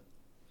 I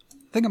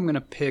think I'm going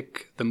to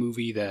pick the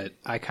movie that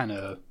I kind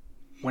of,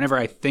 whenever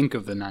I think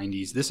of the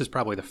 90s, this is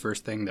probably the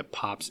first thing that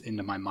pops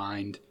into my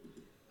mind.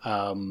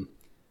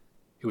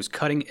 It was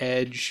cutting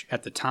edge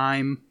at the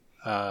time.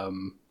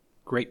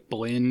 Great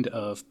blend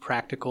of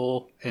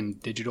practical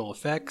and digital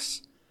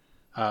effects.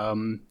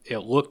 It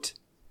looked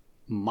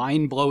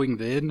mind-blowing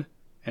then,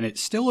 and it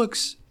still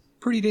looks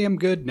pretty damn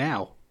good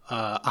now.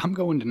 I'm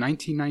going to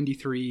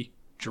 1993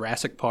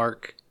 Jurassic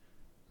Park.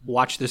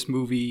 Watch this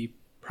movie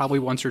probably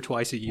once or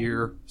twice a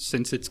year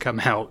since it's come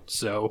out,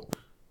 so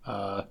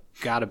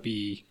gotta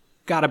be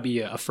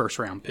a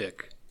first-round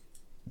pick.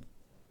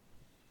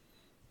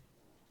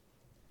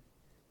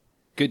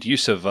 Good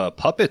use of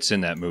puppets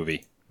in that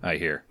movie, I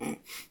hear.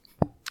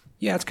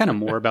 Yeah, it's kind of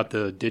more about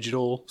the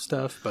digital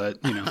stuff, but,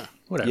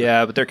 whatever.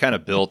 Yeah, but they're kind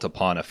of built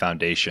upon a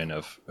foundation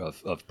of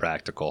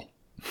practical.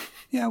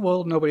 Yeah,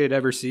 well, nobody had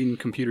ever seen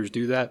computers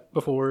do that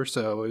before,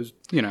 so it was,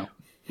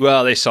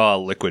 Well, they saw a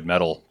liquid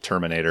metal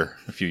Terminator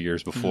a few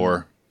years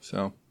before,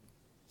 so.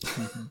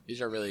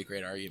 These are really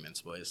great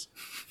arguments, boys.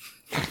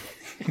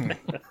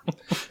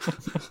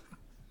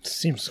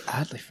 Seems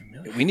oddly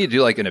familiar. We need to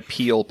do like an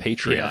appeal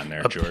Patreon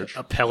there, George.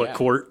 Appellate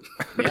court.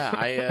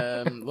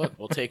 Yeah, look,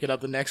 we'll take it up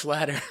the next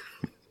ladder.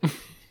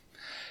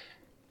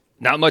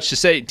 Not much to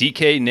say.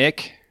 DK,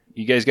 Nick,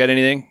 you guys got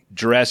anything?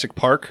 Jurassic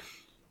Park?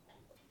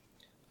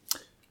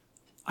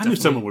 I knew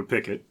someone would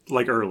pick it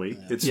like early.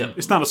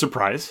 It's not a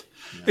surprise.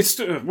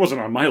 Yeah. It wasn't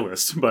on my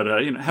list, but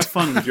have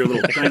fun with your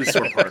little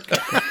dinosaur park.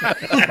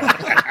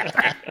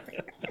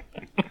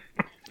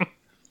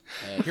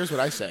 Here's what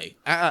I say.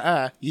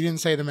 You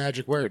didn't say the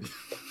magic word.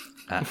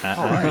 All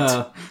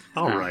right.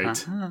 All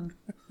right.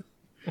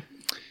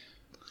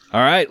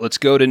 All right, let's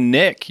go to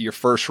Nick, your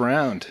first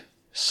round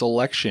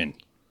selection.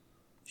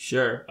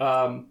 Sure.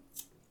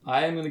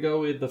 I am going to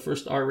go with the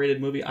first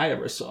R-rated movie I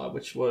ever saw,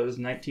 which was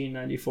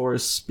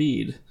 1994's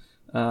Speed.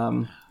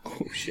 Oh,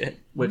 shit.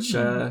 Which,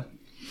 I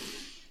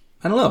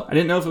don't know. I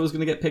didn't know if it was going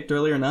to get picked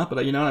early or not, but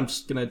I'm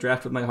just going to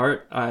draft with my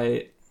heart.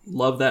 I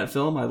love that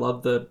film. I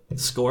love the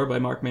score by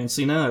Mark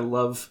Mancina. I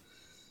love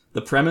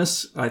the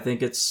premise. I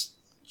think it's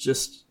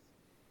just,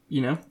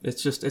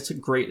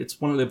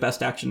 it's one of the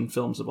best action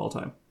films of all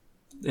time,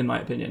 in my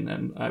opinion,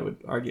 and I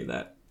would argue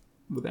that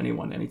with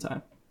anyone,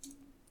 anytime.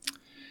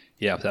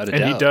 Yeah, without a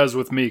doubt. And he does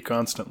with me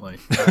constantly.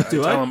 I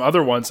tell him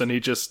other ones, and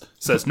he just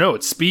says, "No,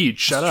 it's Speed.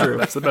 Shut up.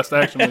 That's the best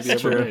action movie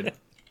ever made."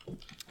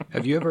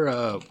 Have you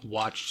ever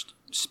watched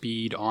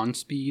Speed on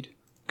Speed?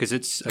 Because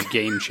it's a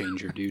game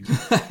changer, dude.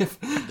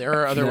 There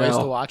are other ways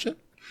to watch it?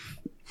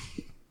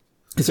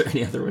 Is there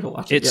any other way to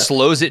watch it? It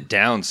slows it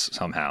down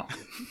somehow.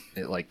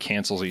 It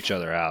cancels each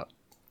other out.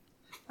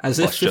 As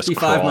if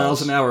 55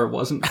 miles an hour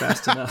wasn't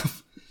fast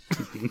enough.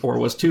 or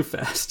was too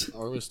fast.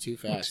 Or it was too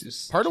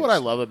fast. Part of what I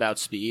love about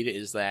Speed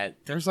is that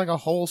there's like a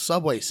whole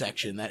subway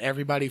section that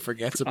everybody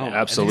forgets about. And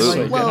it's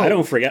absolutely. like, whoa. I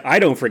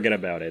don't forget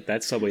about it.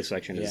 That subway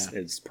section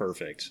is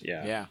perfect.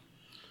 Yeah. Yeah.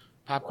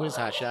 Pop quiz,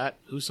 hot shot.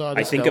 Who saw I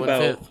this think go in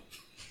about fifth?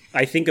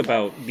 I think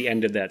about the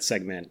end of that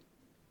segment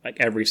like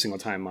every single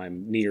time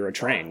I'm near a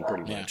train,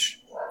 pretty much.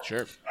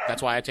 Sure.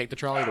 That's why I take the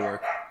trolley to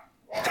work.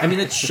 I mean,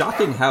 it's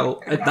shocking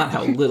how, not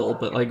how little,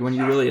 but like when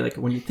you really, like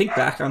when you think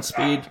back on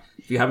Speed,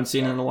 if you haven't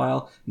seen it in a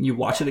while, and you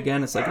watch it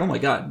again, it's like, oh my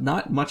god,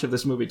 not much of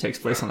this movie takes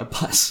place on a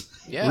bus.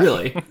 Yeah.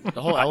 Really.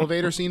 The whole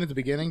elevator scene at the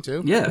beginning,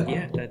 too. Yeah.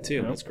 Yeah, that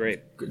too. That's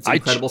great. It's an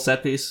incredible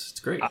set piece. It's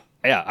great.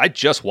 I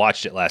just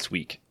watched it last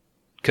week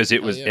because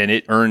it was, and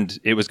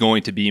it was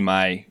going to be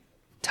my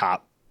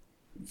top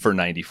for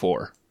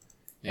 94.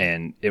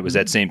 And it was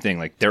that same thing.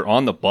 Like they're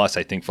on the bus,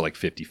 I think, for like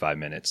 55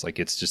 minutes. Like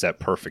it's just that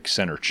perfect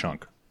center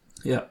chunk.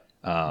 Yeah.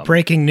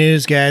 Breaking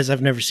news, guys.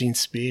 I've never seen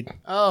Speed.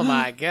 Oh,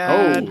 my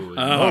God.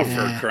 Oh,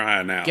 for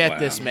crying out Get loud.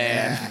 this,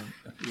 man.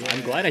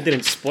 I'm glad I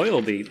didn't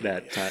spoil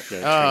that train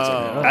segment.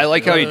 I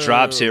like how he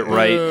drops it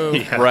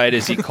right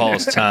as he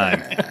calls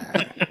time.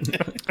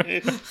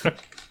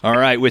 All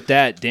right, with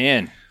that,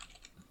 Dan,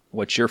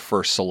 what's your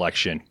first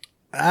selection?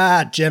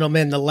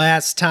 Gentlemen, the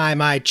last time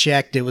I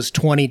checked, it was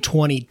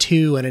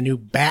 2022 and a new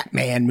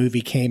Batman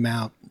movie came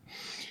out.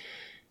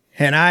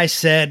 And I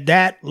said,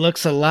 that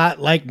looks a lot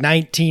like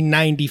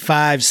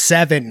 1995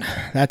 Seven.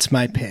 That's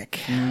my pick.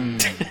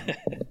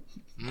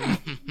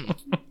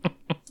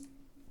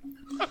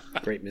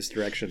 Great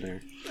misdirection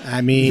there.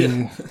 I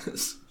mean,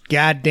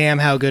 goddamn,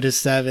 how good is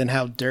Seven?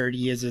 How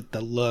dirty is it?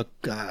 The look.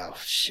 Oh,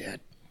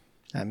 shit.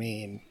 I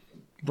mean,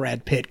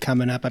 Brad Pitt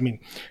coming up. I mean,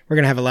 we're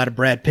going to have a lot of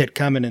Brad Pitt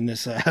coming in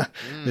this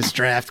this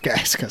draft,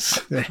 guys,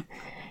 because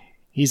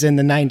he's in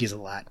the 90s a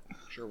lot.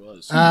 Sure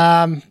was.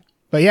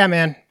 But yeah,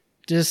 man,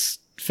 just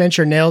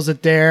Fincher nails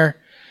it there.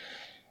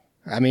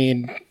 I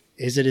mean,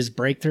 is it his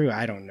breakthrough?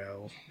 I don't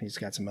know. He's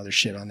got some other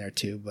shit on there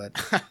too, but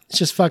it's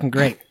just fucking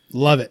great.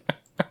 Love it.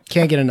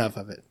 Can't get enough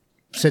of it.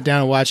 Sit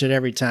down and watch it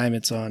every time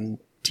it's on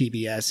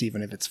TBS,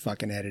 even if it's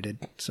fucking edited.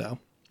 So,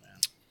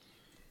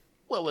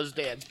 What was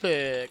Dan's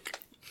pick?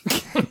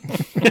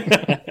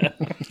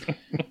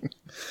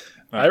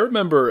 I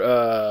remember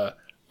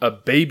a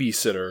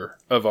babysitter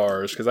of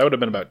ours, because I would have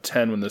been about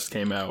 10 when this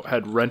came out,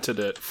 had rented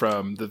it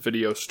from the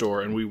video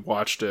store, and we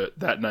watched it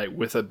that night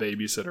with a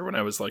babysitter when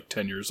I was like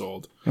 10 years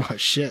old. oh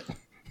shit.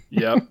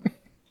 Yep.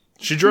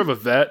 She drove a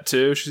vet,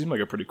 too. She seemed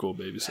like a pretty cool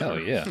babysitter. Hell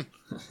yeah.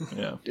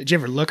 Yeah. Did you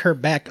ever look her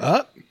back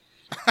up?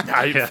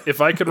 If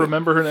I could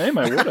remember her name,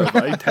 I would have.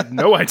 I had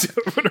no idea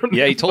what her name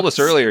Yeah, he told us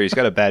earlier he's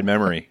got a bad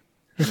memory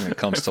when it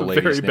comes to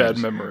ladies' Very bad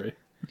names. memory.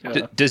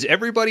 Yeah. Does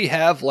everybody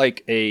have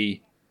like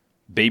a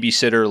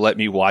babysitter let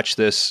me watch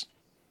this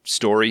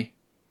story?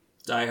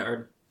 Die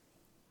Hard.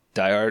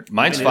 Die Hard?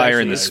 Mine's Mine Fire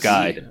in the actually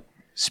Sky. Speed.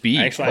 Speed.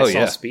 Actually, Oh I saw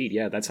yeah. Speed.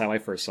 Yeah, that's how I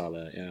first saw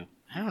that. Yeah.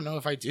 I don't know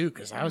if I do,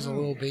 because I was a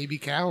little baby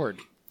coward.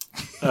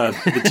 The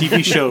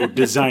TV show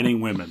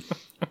Designing Women.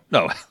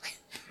 No.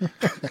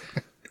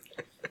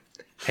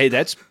 Hey,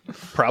 that's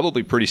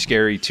probably pretty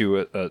scary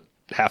to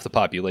half the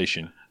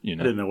population, you I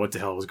know. didn't know what the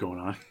hell was going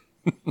on.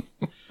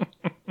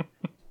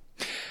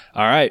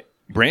 All right,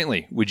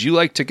 Brantley, would you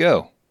like to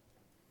go?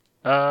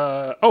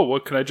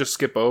 What can I just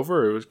skip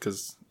over?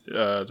 Because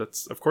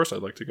that's, of course,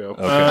 I'd like to go.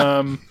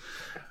 Okay.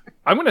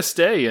 I'm going to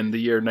stay in the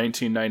year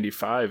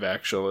 1995,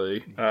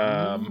 actually.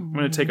 I'm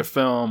going to take a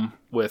film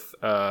with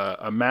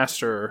a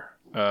master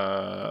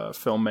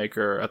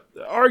filmmaker,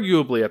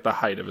 arguably at the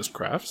height of his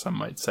craft. Some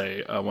might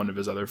say one of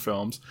his other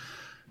films.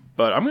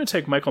 But I'm going to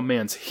take Michael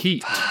Mann's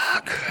Heat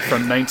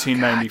from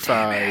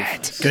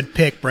 1995. Good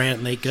pick,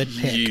 Brantley. Good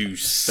pick. You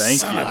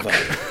Thank you.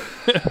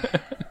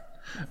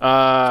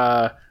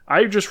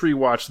 I just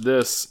rewatched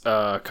this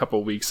a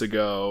couple weeks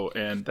ago,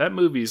 and that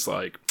movie's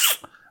like,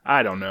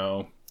 I don't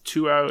know,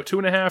 2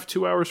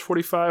 hours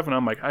 45, and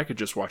I'm like, I could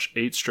just watch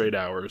 8 straight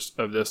hours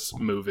of this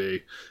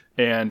movie.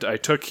 And I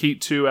took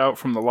Heat 2 out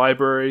from the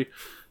library.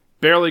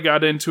 Barely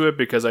got into it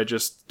because I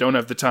just don't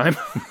have the time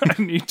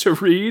I need to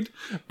read.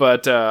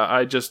 But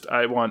I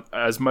want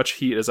as much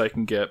heat as I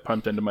can get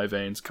pumped into my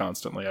veins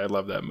constantly. I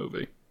love that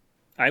movie.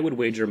 I would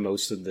wager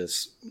most of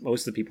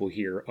the people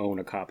here own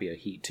a copy of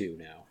Heat 2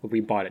 now. We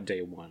bought it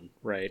day one,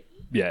 right?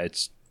 Yeah,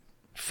 it's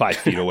 5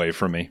 feet away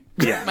from me.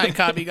 Yeah. My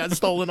copy got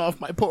stolen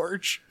off my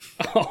porch.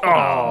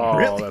 Oh,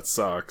 really? That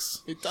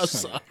sucks. It does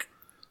suck.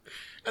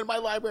 And my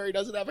library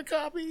doesn't have a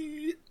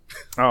copy.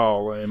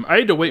 Oh, lame. I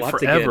had to wait We'll have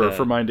to forever get,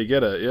 for mine to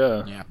get it,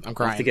 yeah. Yeah, I'm Have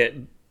crying. to get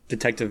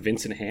Detective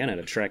Vincent Hanna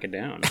to track it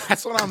down.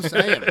 That's what I'm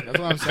saying.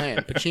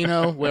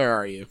 Pacino, where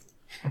are you?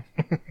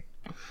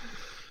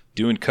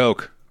 Doing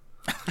coke.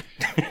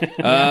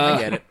 I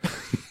get it.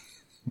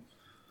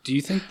 Do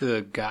you think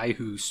the guy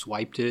who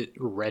swiped it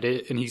read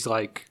it and he's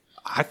like,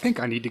 I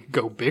think I need to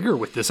go bigger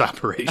with this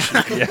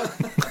operation?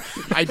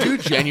 I do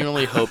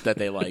genuinely hope that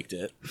they liked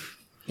it.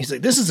 He's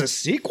like, this is a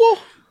sequel?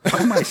 Why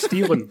am I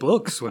stealing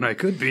books when I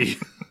could be?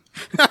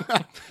 All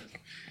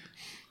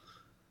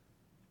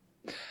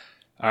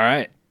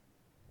right.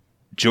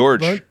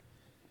 George, What?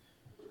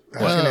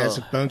 I was going to ask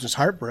if Bones was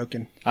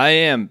heartbroken. I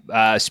am.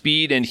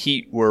 Speed and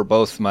Heat were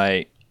both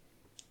my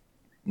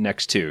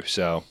next two,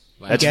 so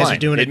that's You guys fine. are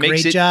doing a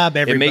great job,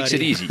 It everybody. makes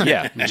it easy.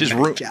 Yeah, just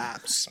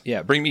Jobs.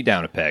 Yeah, bring me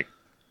down a peg.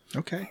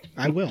 Okay,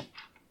 I will.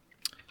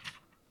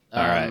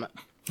 All right.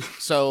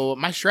 So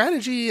my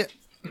strategy,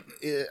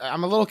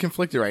 I'm a little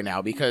conflicted right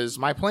now because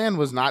my plan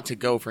was not to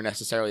go for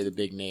necessarily the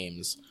big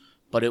names,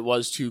 but it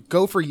was to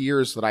go for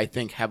years that I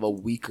think have a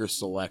weaker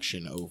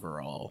selection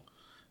overall.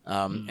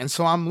 And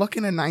so I'm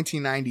looking at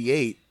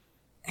 1998,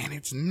 and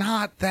it's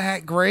not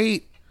that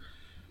great.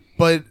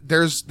 But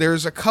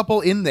there's a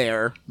couple in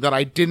there that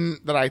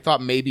I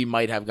thought maybe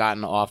might have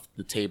gotten off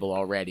the table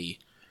already.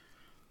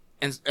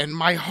 And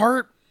my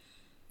heart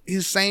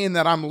is saying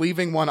that I'm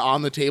leaving one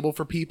on the table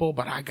for people,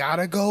 but I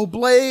gotta go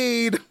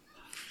Blade.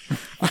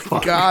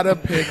 I gotta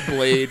pick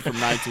Blade from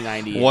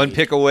 1998. One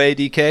pick away,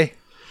 DK.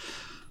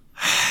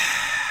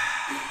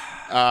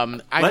 I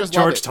Let just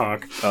George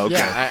love it. talk. Okay.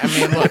 Yeah, I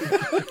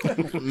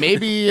mean, look,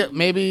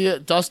 maybe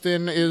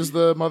Dustin is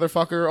the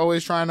motherfucker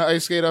always trying to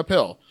ice skate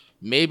uphill.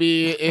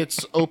 Maybe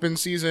it's open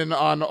season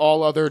on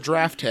all other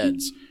draft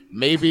heads.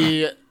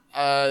 Maybe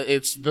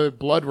it's the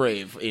Blood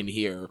Rave in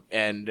here,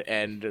 and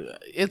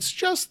it's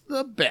just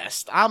the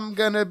best. I'm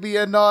gonna be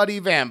a naughty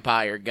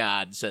vampire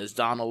god, says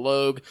Donald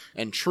Logue,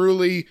 and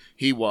truly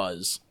he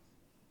was.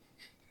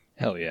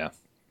 Hell yeah.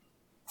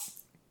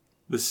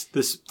 This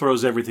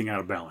throws everything out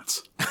of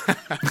balance.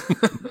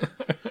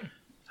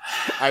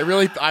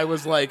 I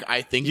was like,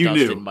 I think You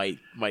Dustin knew. might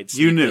You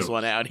sneak knew. this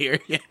one out here.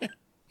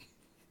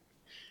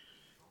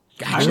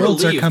 I'm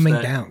Worlds are relieved coming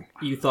that down.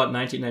 You thought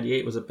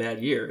 1998 was a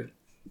bad year.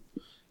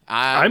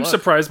 I'm Look,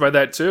 surprised by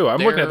that too. I'm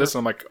looking they're- at this and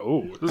I'm like,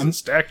 oh, this is a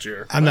stacked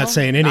year. I'm not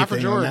saying not for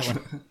anything on that George.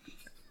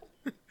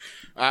 one.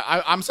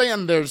 I'm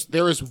saying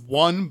there is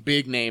one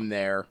big name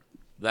there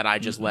that I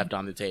just left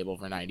on the table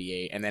for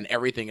 98, and then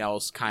everything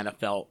else kind of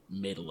felt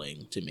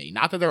middling to me.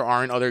 Not that there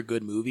aren't other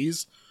good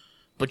movies,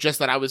 but just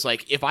that I was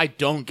like, if I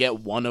don't get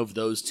one of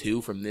those two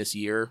from this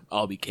year,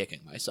 I'll be kicking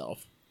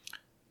myself.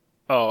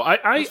 Oh,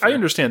 I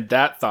understand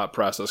that thought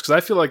process because I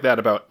feel like that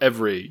about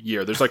every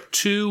year. There's like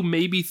 2,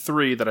 maybe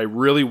 3 that I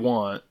really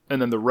want,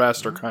 and then the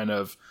rest are kind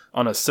of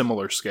on a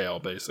similar scale,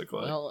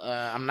 basically. Well,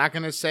 I'm not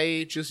going to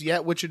say just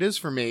yet which it is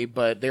for me,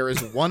 but there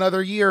is one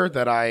other year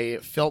that I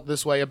felt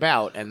this way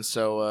about, and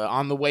so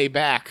on the way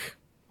back,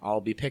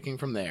 I'll be picking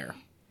from there.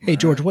 Hey,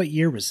 George, what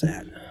year was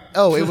that?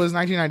 Oh, it was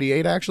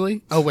 1998,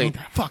 actually? Oh, wait.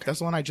 Fuck, that's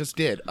the one I just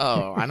did.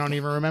 Oh, I don't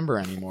even remember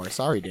anymore.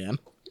 Sorry, Dan.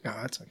 Oh,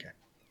 that's okay.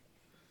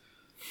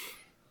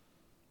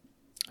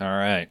 All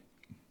right.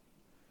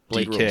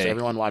 Blade DK. rules.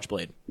 Everyone watch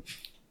Blade.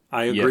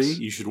 I agree. Yes.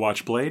 You should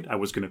watch Blade. I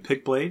was going to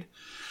pick Blade.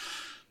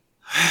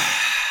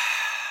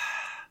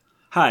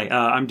 Hi,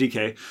 I'm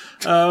DK.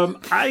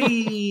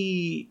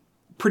 I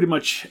pretty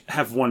much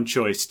have one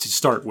choice to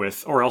start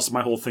with, or else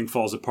my whole thing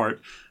falls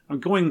apart. I'm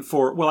going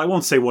for, well, I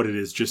won't say what it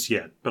is just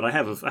yet, but I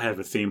have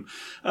a theme.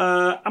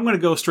 I'm going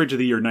to go straight to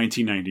the year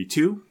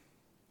 1992,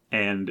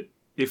 and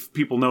if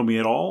people know me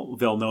at all,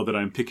 they'll know that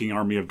I'm picking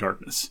Army of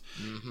Darkness.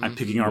 I'm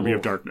picking Army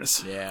of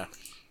Darkness. Yeah,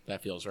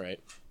 that feels right.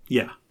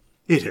 Yeah,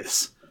 it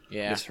is.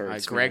 Yeah, This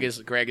hurts, Greg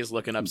man. is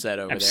looking upset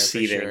over I'm there for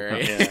seething. sure.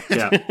 Yeah.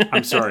 Yeah,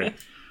 I'm sorry.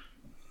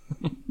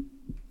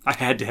 I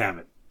had to have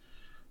it.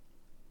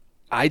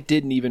 I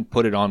didn't even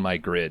put it on my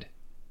grid.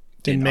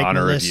 Didn't in make my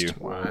honor of list. you.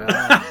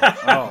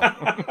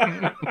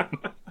 Oh.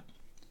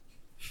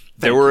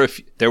 There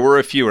were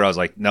a few where I was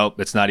like, nope,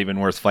 it's not even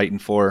worth fighting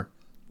for.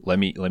 Let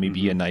me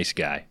be a nice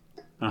guy.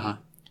 Much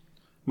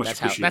That's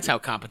appreciated. how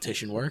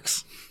competition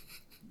works.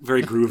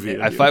 Very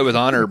groovy. I of you. fight with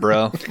honor,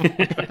 bro.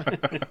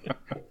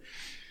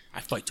 I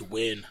fight to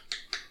win.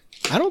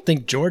 I don't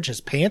think George has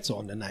pants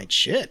on tonight.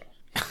 Shit.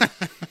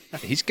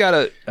 He's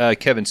got a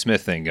Kevin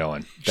Smith thing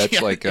going. That's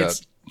Yeah, like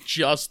it's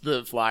just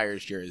the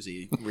Flyers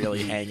jersey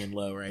really hanging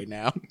low right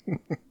now.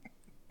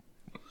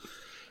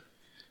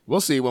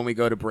 We'll see when we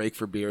go to break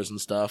for beers and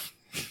stuff.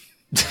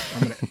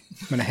 I'm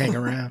gonna hang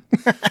around.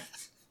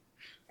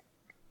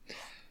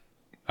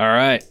 all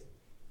right.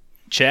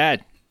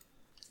 Chad,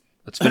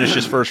 let's finish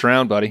this first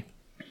round, buddy.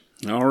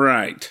 All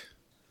right.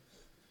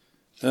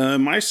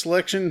 My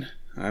selection,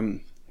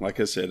 like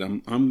I said,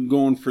 I'm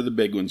going for the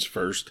big ones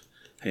first.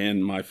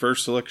 And my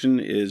first selection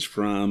is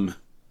from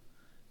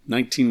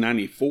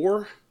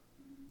 1994,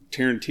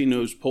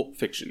 Tarantino's Pulp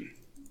Fiction.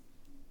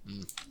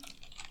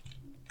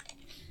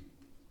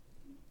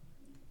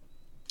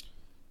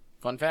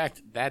 Fun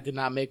fact, that did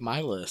not make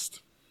my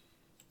list.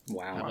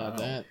 Wow. How about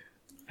that?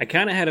 I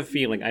kind of had a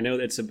feeling. I know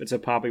it's a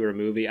popular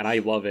movie, and I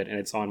love it, and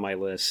it's on my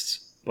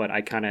list. But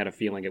I kind of had a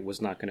feeling it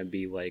was not going to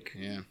be like,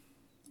 Yeah.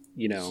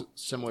 you know,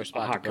 Similar a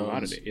spot hot to Bones.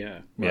 commodity. Yeah,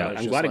 Yeah. I'm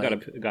It's glad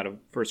just it got a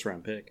first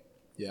round pick.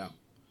 Yeah.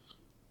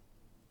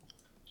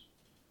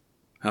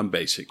 I'm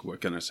basic.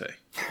 What can I say?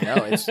 No,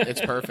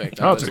 it's perfect.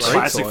 Oh, it's a I was great like-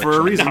 Classic for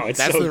a reason. No, it's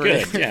That's so the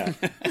good. re- Yeah,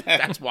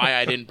 that's why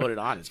I didn't put it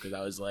on. Is because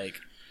I was like,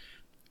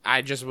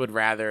 I just would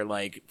rather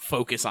like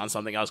focus on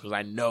something else because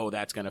I know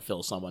that's going to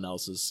fill someone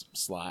else's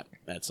slot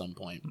at some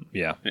point.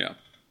 Yeah. Yeah.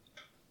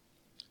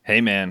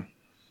 Hey, man.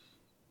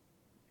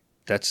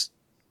 That's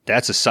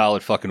That's a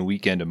solid fucking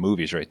weekend of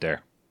movies right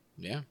there.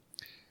 Yeah.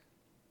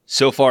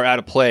 So far out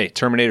of play,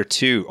 Terminator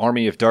 2,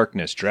 Army of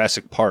Darkness,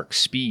 Jurassic Park,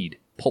 Speed,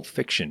 Pulp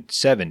Fiction,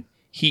 Seven,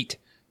 Heat,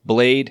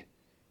 Blade,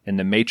 and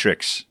The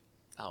Matrix.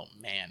 Oh,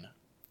 man.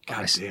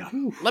 God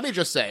damn. Let me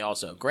just say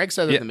also, Greg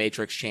said that The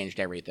Matrix changed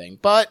everything,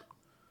 but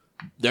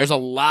there's a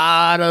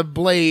lot of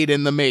Blade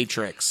in The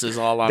Matrix, is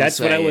all I'm That's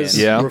saying. what I was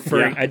Yeah.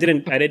 referring. I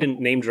didn't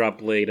name drop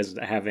Blade as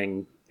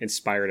having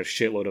inspired a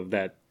shitload of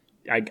that.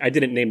 I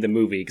didn't name the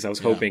movie because I was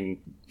hoping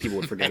people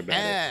would forget about it.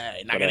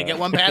 Hey, not going to get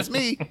one past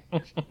me.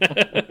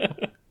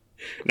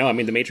 No, I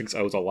mean The Matrix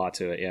owes a lot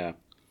to it. Yeah.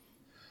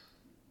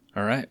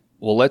 All right.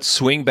 Well, let's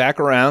swing back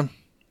around.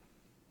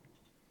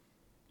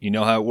 You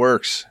know how it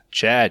works.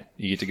 Chad,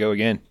 you get to go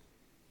again.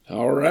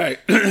 All right.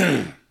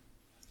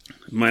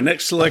 My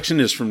next selection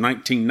is from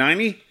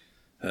 1990.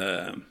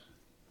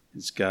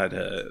 It's got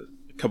a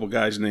couple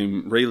guys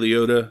named Ray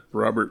Liotta,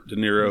 Robert De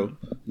Niro,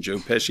 and Joe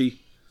Pesci.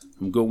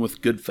 I'm going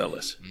with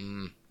Goodfellas.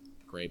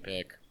 Great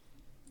pick.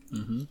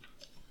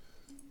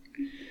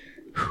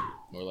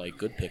 More like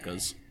good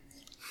pickers.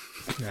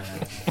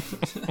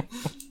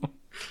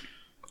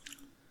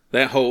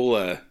 That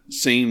whole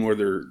scene where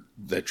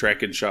they're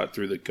tracking shot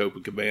through the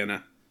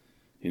Copacabana,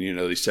 and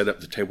they set up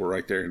the table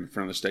right there in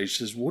front of the stage.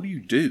 He says, "What do you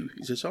do?"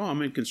 He says, "Oh,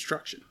 I'm in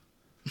construction."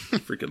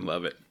 Freaking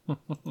love it.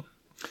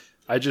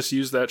 I just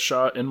used that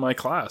shot in my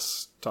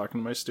class, talking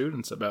to my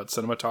students about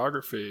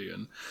cinematography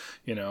and,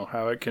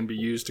 how it can be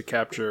used to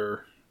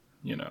capture,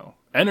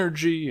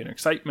 energy and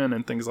excitement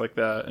and things like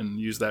that, and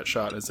use that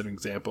shot as an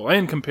example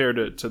and compared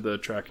it to the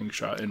tracking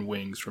shot in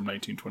Wings from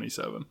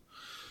 1927.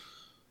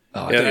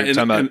 Oh, I thought you were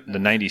talking about the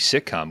 90s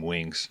sitcom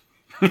Wings.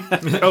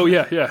 Oh,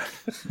 yeah.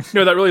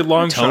 That really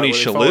long Tony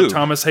shot where they Shalhoub. followed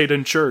Thomas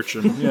Hayden Church.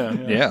 And,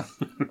 yeah.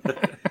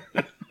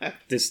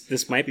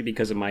 This might be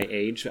because of my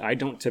age. I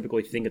don't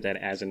typically think of that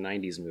as a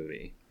 90s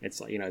movie. It's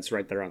like, it's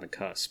right there on the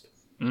cusp.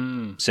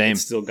 Same.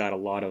 It's still got a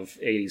lot of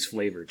 80s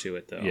flavor to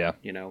it, though. Yeah.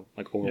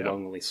 Like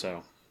overwhelmingly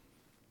so.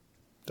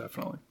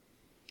 Definitely.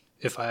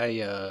 If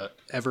I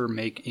ever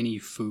make any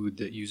food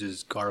that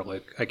uses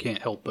garlic, I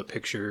can't help but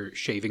picture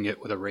shaving it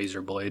with a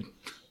razor blade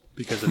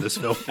because of this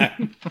film.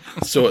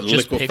 So it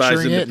Just liquefies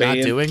picturing in the it, not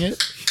pan. doing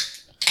it.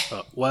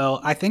 Well,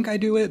 I think I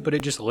do it, but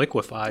it just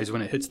liquefies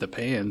when it hits the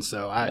pan.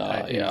 So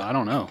I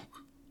don't know.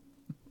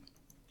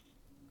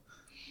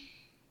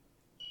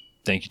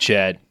 Thank you,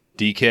 Chad.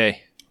 DK.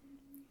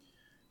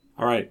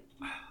 All right.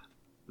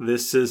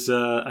 This is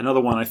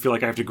another one I feel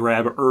like I have to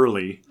grab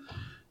early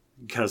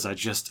because I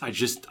just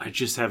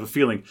have a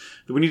feeling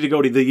that we need to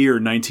go to the year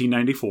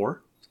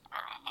 1994.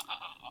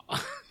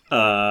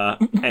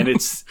 And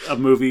it's a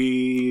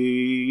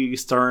movie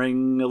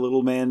starring a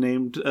little man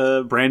named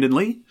Brandon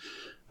Lee.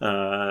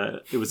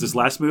 It was his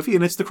last movie,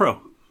 and it's The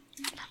Crow.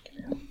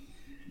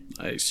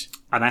 Nice.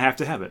 And I have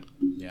to have it.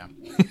 Yeah.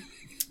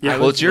 Yeah,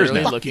 well, it's yours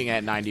Literally now. looking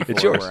at 94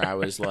 It's yours. where I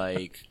was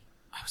like,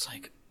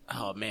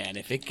 oh man,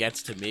 if it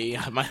gets to me,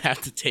 I might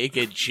have to take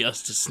it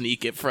just to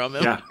sneak it from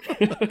him. Yeah.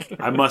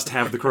 I must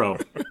have The Crow.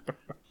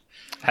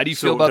 How do you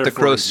So feel about the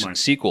therefore Crow's it's mine.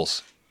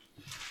 sequels?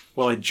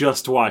 Well, I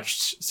just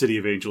watched City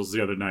of Angels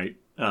the other night.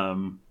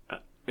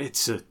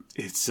 It's a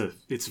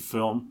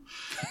film.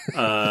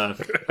 I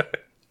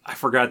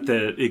forgot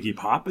that Iggy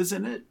Pop is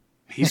in it.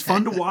 He's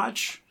fun to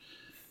watch.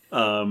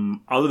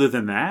 Other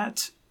than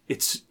that,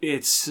 it's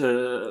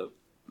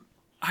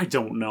I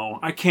don't know.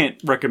 I can't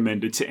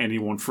recommend it to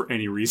anyone for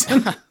any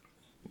reason.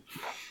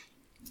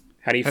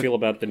 How do you feel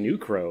about the new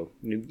Crow?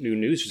 New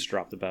news just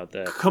dropped about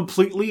that.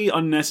 Completely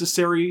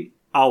unnecessary.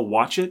 I'll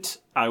watch it.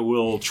 I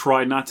will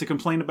try not to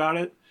complain about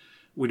it.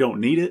 We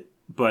don't need it,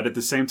 but at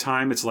the same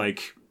time, it's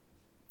like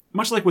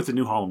much like with the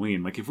new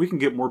Halloween. Like if we can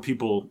get more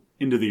people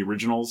into the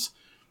originals,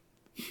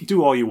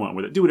 do all you want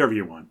with it. Do whatever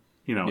you want.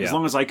 Yeah. As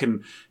long as I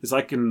can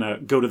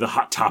go to the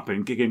Hot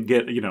Topic and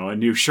get a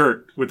new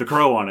shirt with the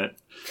Crow on it.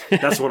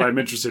 That's what I'm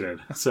interested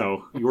in.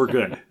 So you're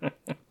good.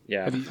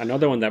 Yeah,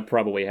 another one that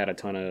probably had a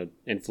ton of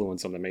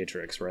influence on The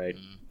Matrix, right?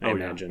 I Oh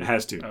imagine. yeah, it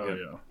has to.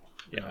 Oh,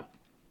 yeah.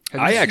 Yeah.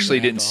 I actually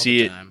that didn't all see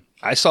the it. time?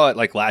 I saw it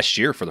like last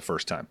year for the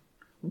first time.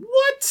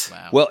 What?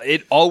 Wow. Well,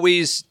 it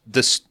always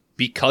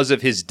because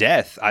of his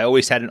death, I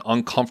always had an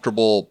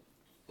uncomfortable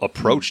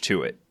approach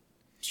to it.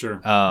 Sure.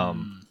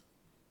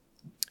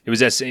 It was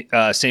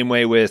that same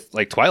way with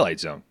like Twilight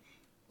Zone.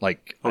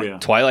 Like Oh, yeah.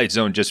 Twilight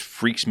Zone just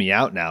freaks me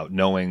out now,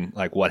 knowing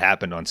like what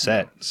happened on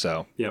set.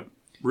 So Yep.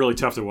 Really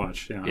tough to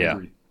watch. Yeah. I Yeah.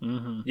 agree.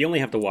 You only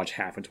have to watch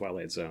half of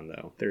Twilight Zone,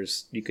 though.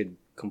 You could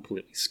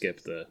completely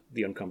skip the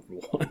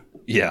uncomfortable one.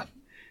 yeah,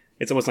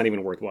 It's almost not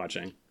even worth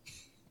watching.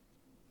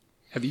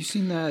 Have you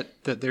seen that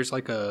there's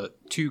like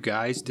two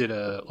guys did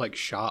a like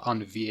shot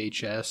on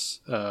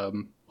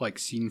VHS, like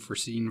scene for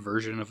scene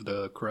version of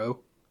The Crow?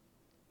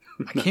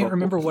 I can't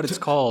remember what it's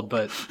called,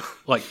 but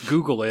like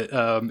Google it.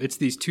 It's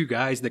these two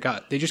guys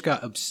that they just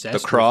got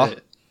obsessed The Craw?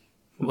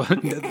 with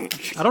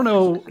it. I don't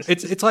know.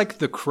 It's like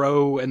The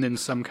Crow and then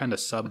some kind of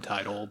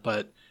subtitle,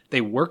 but they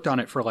worked on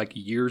it for like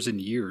years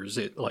and years.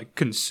 It like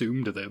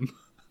consumed them.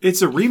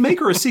 It's a remake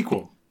or a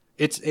sequel?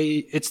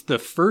 It's the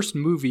first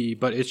movie,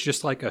 but it's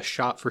just like a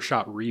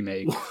shot-for-shot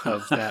remake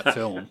of that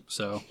film.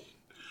 So,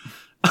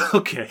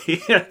 Okay.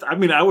 I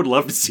mean, I would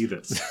love to see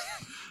this.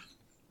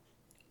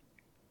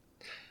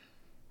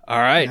 All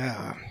right.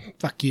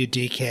 Fuck you,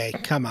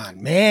 DK. Come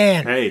on,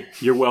 man. Hey,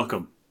 you're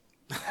welcome.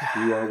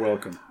 You are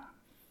welcome.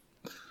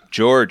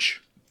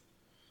 George.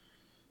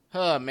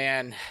 Oh,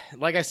 man.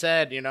 Like I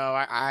said,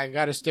 I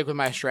got to stick with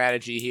my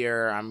strategy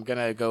here. I'm going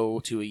to go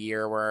to a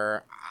year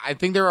where I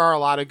think there are a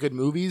lot of good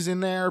movies in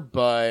there,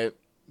 but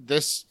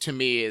this, to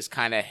me, is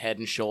kind of head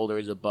and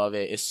shoulders above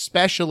it,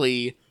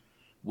 especially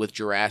with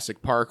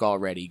Jurassic Park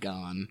already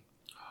gone.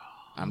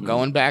 I'm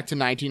going back to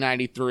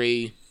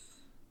 1993.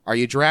 Are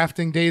you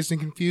drafting Dazed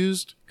and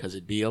Confused? Because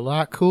it'd be a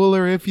lot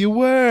cooler if you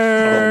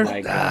were. Oh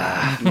my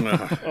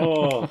god.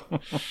 Oh.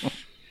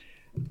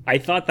 I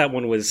thought that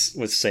one was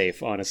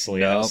safe,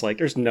 honestly. I was like,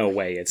 there's no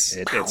way it's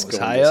going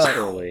high this up.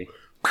 early.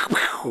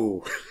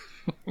 Ooh.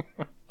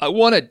 I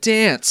want to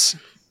dance.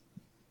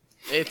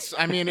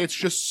 It's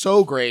just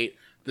so great.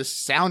 The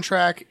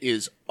soundtrack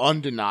is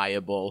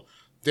undeniable.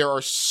 There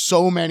are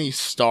so many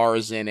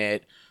stars in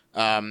it.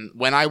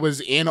 When I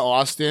was in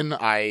Austin,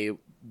 I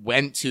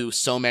went to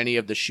so many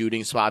of the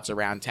shooting spots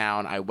around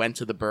town. I went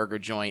to the burger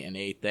joint and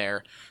ate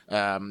there.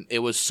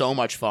 It was so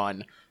much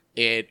fun.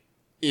 It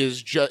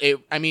is just,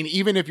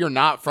 even if you're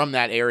not from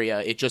that area,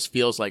 it just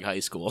feels like high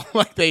school.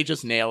 Like they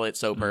just nail it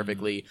so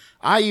perfectly.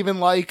 I even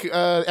like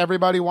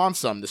Everybody Wants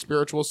Some, the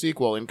spiritual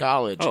sequel in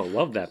college. Oh,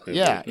 love that movie.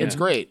 Yeah, it's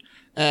great.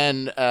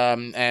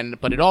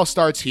 But it all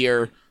starts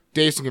here.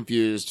 Dazed and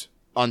Confused,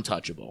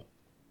 untouchable.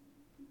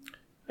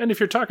 And if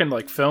you're talking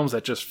like films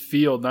that just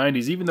feel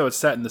 90s, even though it's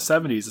set in the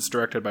 70s, it's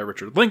directed by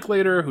Richard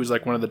Linklater, who's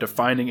like one of the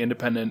defining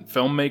independent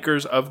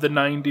filmmakers of the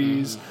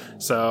 90s.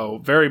 So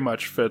very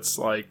much fits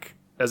like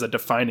as a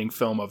defining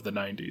film of the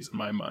 90s in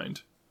my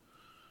mind.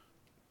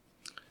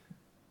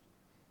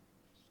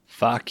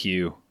 Fuck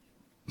you.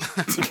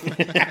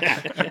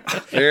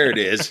 There it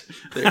is.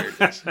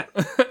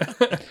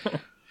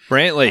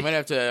 Brantley. I'm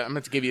gonna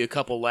have to give you a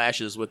couple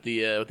lashes with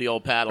the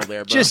old paddle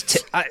there. But Just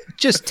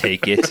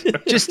take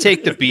it. Just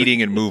take the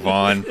beating and move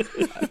on.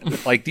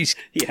 Like these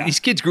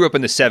kids grew up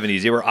in the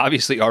 70s. They were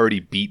obviously already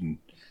beaten.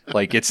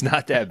 Like it's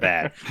not that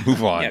bad.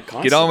 Move on. Yeah,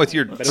 Get on with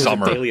your but it was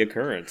summer. a daily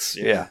occurrence.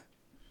 Yeah.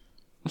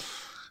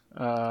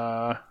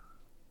 All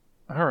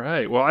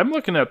right. Well, I'm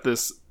looking at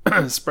this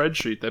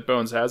spreadsheet that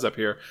Bones has up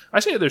here. I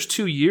say there's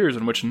 2 years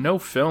in which no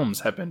films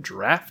have been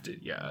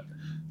drafted yet.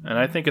 And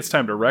I think it's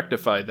time to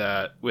rectify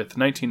that with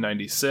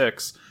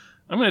 1996.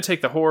 I'm going to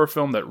take the horror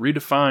film that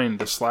redefined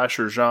the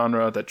slasher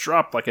genre, that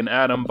dropped like an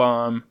atom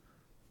bomb.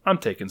 I'm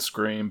taking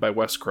Scream by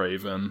Wes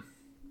Craven.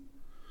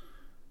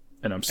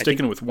 And I'm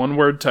sticking with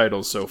one-word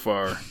titles so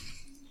far.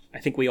 I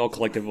think we all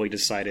collectively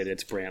decided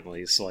it's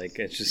Brantley's. Like,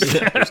 it's just,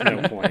 there's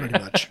no point Pretty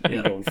much.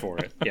 in going for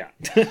it. Yeah.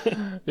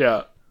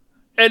 Yeah.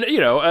 And,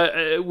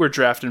 we're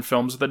drafting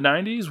films of the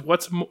 90s.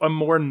 What's a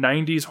more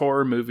 90s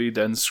horror movie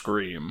than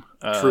Scream?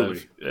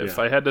 Truly. If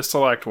I had to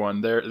select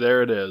one, there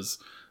it is.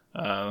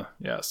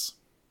 Yes.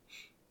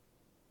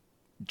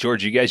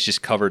 George, you guys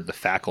just covered The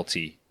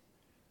Faculty.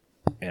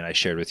 And I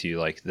shared with you,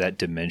 like, that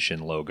Dimension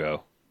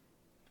logo.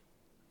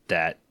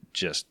 That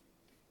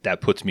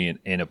puts me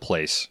in a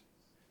place,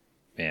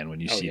 man, when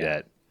you see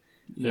that.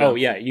 Yeah. Oh,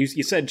 yeah. You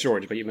said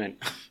George, but you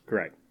meant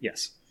Greg.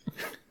 Yes.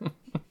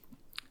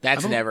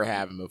 that's never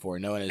happened before.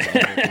 No one has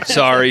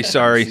ever.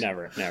 Sorry.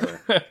 Never.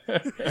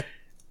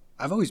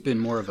 I've always been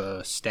more of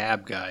a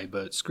stab guy,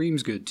 but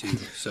Scream's good too.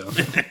 So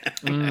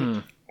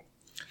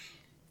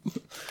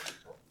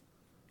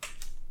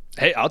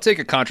Hey, I'll take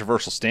a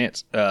controversial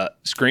stance.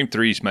 Scream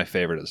 3 is my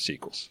favorite of the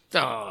sequels.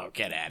 Oh,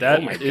 get out of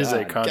That here! is a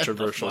Get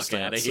controversial the fuck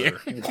outta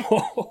stance. here.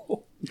 Sir.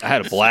 I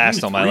had a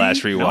blast on my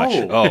last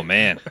rewatch. No. Oh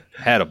man,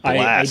 had a I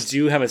blast.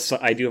 do have a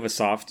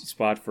soft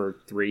spot for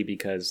 3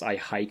 because I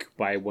hike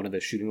by one of the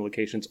shooting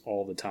locations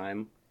all the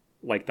time,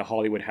 like the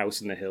Hollywood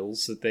House in the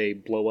Hills that they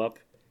blow up.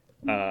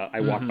 I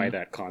walk by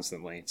that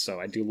constantly, so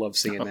I do love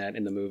seeing that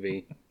in the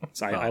movie.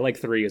 So I like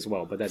 3 as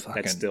well, but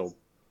that's still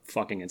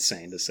fucking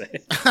insane to say.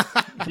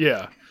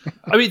 Yeah.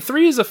 I mean,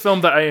 3 is a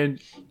film that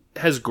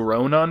has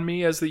grown on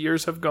me as the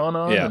years have gone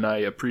on, Yeah. and I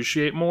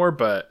appreciate more,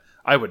 but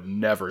I would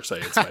never say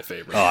it's my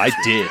favorite. Oh, I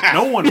did.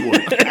 No one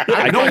would.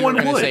 No one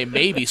Gonna would. say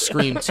maybe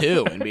Scream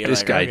 2 and be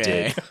This like, guy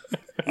okay. did.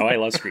 Oh, I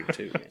love Scream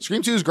too. Man.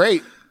 Scream 2 is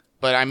great,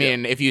 but I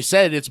mean, if you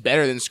said it's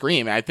better than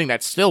Scream, I think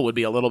that still would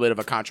be a little bit of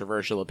a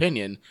controversial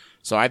opinion.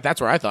 So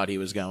that's where I thought he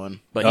was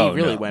going, but he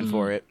really went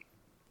for it.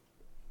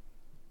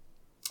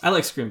 I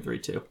like Scream 3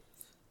 too.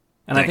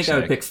 And I Thanks, think I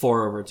would Nick. pick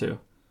 4 over 2.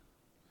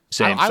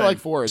 Same. I like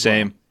 4 as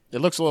Same. well.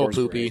 It looks a little 4's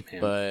poopy, great,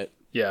 man. but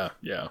Yeah.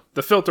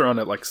 The filter on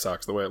it like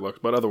sucks the way it looks,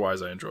 but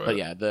otherwise I enjoy it.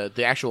 yeah,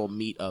 the actual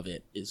meat of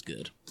it is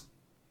good.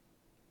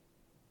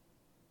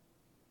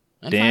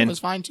 And Dan? 5 was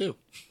fine too.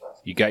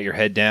 You got your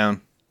head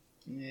down.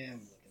 Yeah.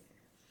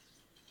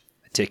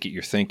 I take it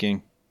you're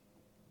thinking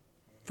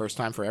First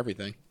time for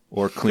everything.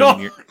 or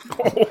cleaning your.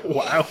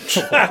 Wow.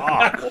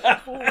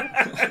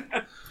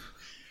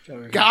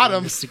 Got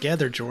him. This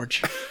together,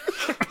 George.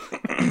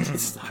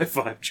 High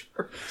five,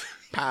 George.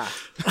 All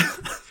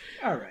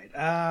right.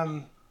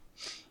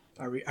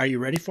 Are you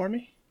ready for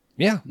me?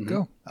 Yeah,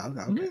 go.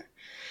 Okay.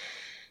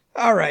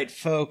 All right,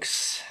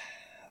 folks.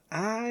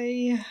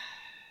 As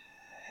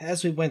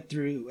I went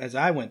through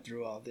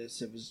all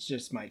this, it was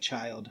just my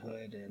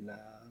childhood and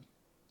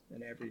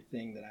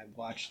everything that I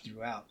watched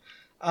throughout.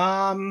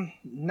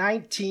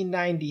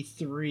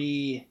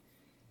 1993,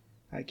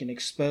 I can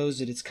expose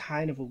that it's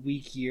kind of a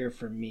weak year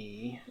for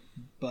me,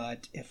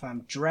 but if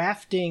I'm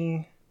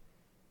drafting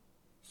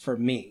for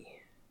me,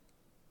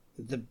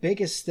 the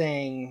biggest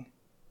thing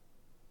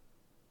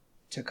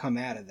to come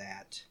out of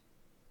that,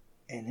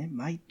 and it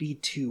might be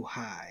too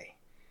high,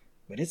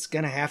 but it's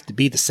gonna have to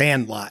be The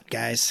Sandlot,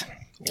 guys.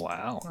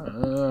 Wow.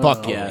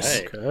 Fuck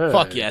yes. Okay.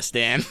 Fuck yes,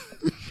 Dan.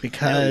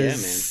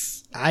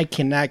 Because I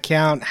cannot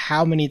count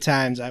how many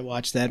times I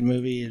watched that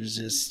movie. It was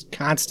just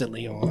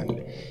constantly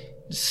on.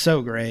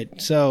 So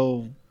great.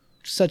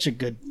 Such a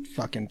good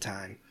fucking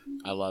time.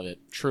 I love it.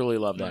 Truly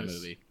love that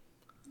movie.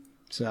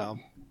 So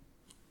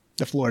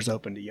the floor's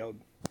open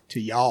to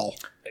y'all.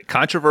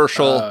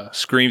 Controversial.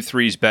 Scream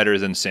 3 is better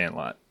than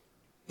Sandlot.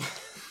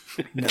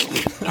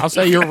 I'll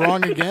say you're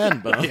wrong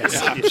again, but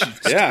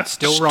Yeah.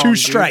 Still wrong. 2 dude.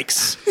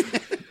 strikes.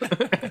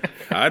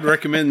 I'd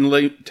recommend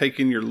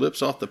taking your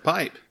lips off the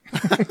pipe.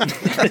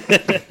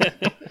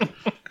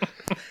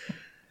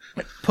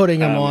 Putting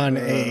them on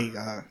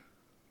a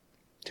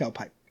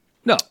tailpipe.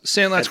 No,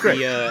 Sandlot's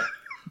great.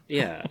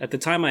 At the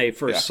time I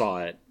first saw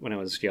it when I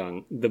was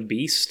young, the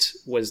Beast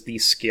was the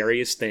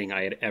scariest thing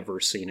I had ever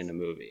seen in a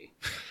movie.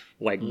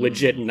 Like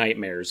legit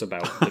nightmares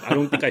about. Like, I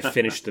don't think I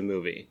finished the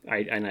movie.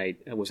 I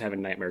was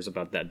having nightmares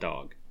about that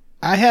dog.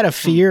 I had a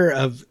fear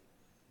of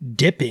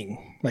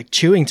dipping, like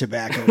chewing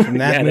tobacco from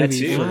that Yeah,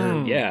 movie.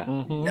 that too.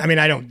 Yeah, I mean,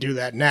 I don't do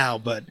that now,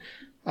 but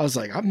I was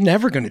like, I'm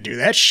never going to do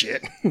that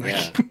shit.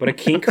 yeah. But a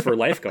kink for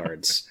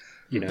lifeguards.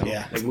 You know,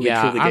 Yeah. the movie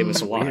Yeah, truly gave I'm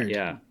us a lot. weird.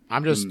 Yeah.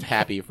 I'm just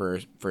happy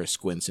for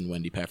Squints and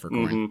Wendy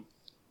Peppercorn.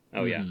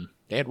 Oh yeah.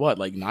 They had what,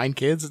 like 9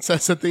 kids? It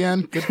says at the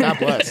end. Good God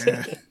bless.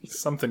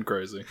 Something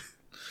crazy.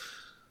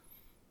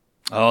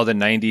 Oh, the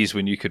 90s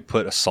when you could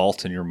put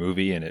assault in your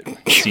movie and it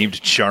seemed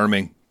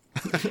charming.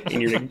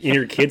 In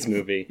your kids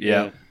movie.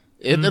 Yeah.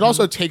 It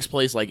also takes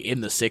place like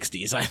in the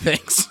 60s, I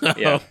think. So.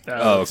 Yeah.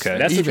 Oh, okay.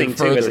 That's the Even thing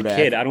too. As a further back.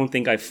 kid, I don't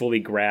think I fully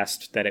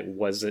grasped that it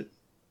wasn't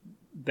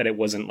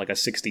like a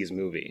 '60s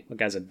movie.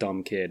 Like as a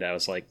dumb kid, I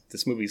was like,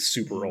 "This movie's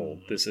super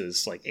old. This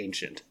is like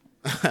ancient."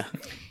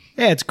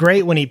 Yeah, it's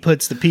great when he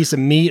puts the piece of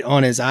meat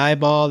on his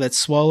eyeball that's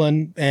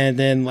swollen, and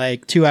then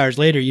like 2 hours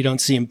later, you don't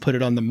see him put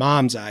it on the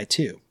mom's eye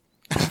too.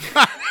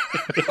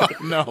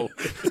 No.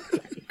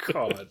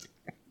 God.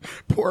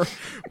 Poor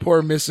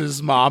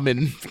Mrs. Mom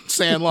in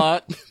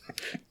Sandlot.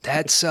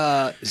 That's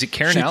is it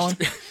Karen Allen?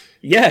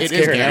 Yeah, It it's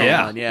is Karen Karen Allen.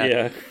 Allen, yeah.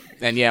 Yeah.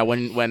 And yeah,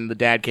 when the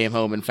dad came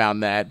home and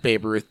found that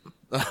Babe Ruth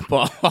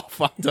all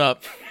fucked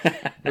up,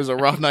 it was a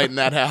rough night in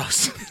that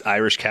house.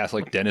 Irish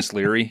Catholic Dennis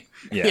Leary.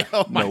 Yeah.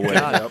 Oh my no way.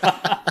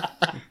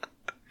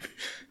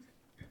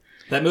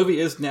 That movie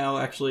is now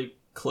actually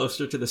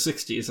closer to the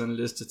 60s than it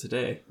is to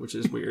today, which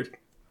is weird.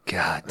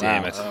 God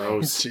damn it.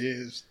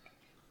 Jeez.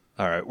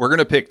 All right, we're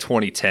gonna pick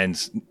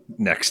 2010s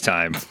next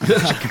time.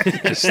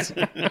 Just-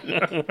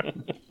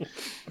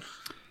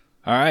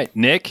 All right,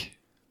 Nick.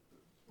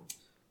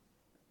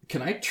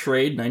 Can I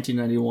trade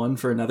 1991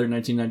 for another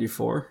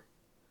 1994?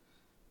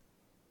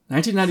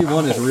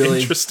 1991 is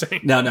really Interesting.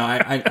 No,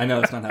 I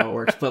know that's not how it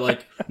works, but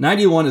like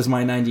 91 is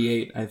my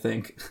 98, I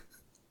think.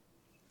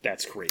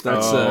 That's great.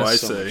 That's, I so much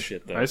see.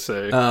 shit, though. I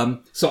see.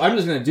 So I'm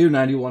just gonna do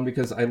 91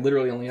 because I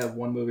literally only have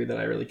one movie that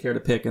I really care to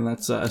pick, and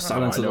that's Silence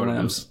I of the know what it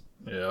Lambs. is.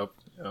 Yep.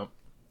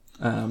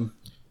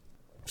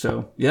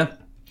 So yeah,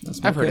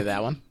 that's my I've heard pick. of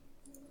that one.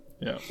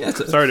 Yeah. Yeah, it's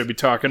a- Sorry to be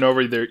talking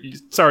over you there.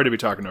 Sorry to be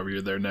talking over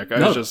you there, Nick.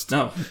 I was just.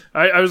 no.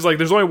 I was like,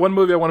 "There's only one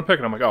movie I want to pick,"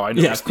 and I'm like, "Oh, I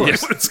know. Yeah, of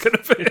course. what it's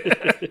gonna be."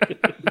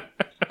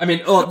 I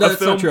mean, oh, that's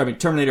film- not true. I mean,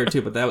 Terminator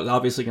 2, but that was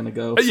obviously going to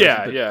go.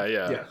 yeah.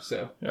 Yeah.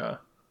 So Yeah.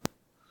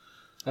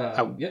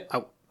 yeah.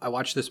 I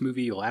watched this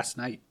movie last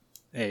night,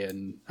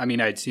 and I mean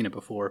I'd seen it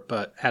before,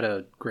 but had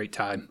a great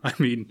time. I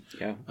mean,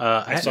 Yeah.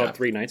 I saw it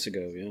 3 nights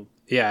ago. Yeah.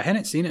 yeah, I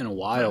hadn't seen it in a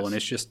while, and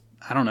it's just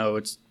I don't know.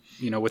 It's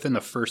within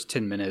the first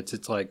 10 minutes,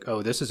 it's like,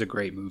 oh, this is a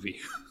great movie,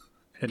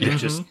 and it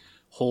just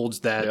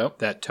holds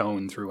that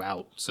tone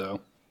throughout.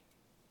 So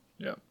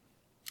Yeah.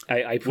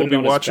 I put We'll it be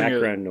on as watching it-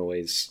 background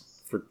noise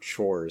for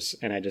chores,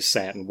 and I just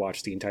sat and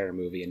watched the entire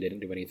movie and didn't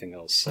do anything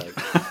else. Like,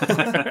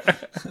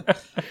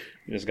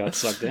 just got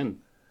sucked in.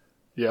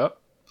 Yep.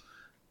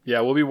 Yeah,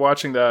 we'll be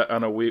watching that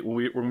on a week.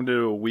 We're going to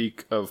do a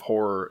week of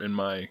horror in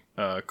my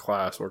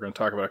class. We're going to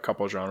talk about a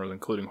couple of genres,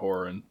 including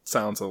horror, and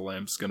Silence of the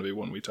Lambs is going to be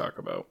one we talk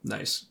about.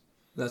 Nice.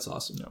 That's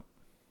awesome. Yeah.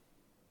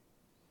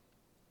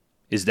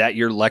 Is that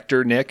your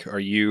Lecter, Nick? Are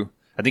you?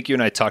 I think you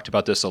and I talked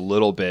about this a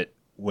little bit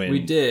when We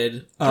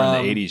did.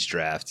 during the '80s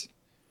draft.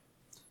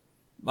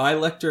 My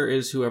Lecter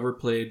is whoever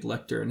played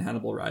Lecter in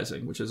Hannibal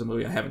Rising, which is a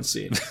movie I haven't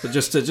seen. But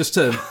just to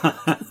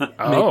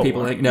make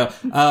people think, no.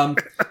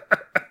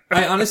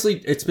 I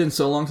honestly, it's been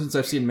so long since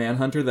I've seen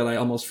Manhunter that I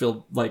almost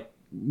feel like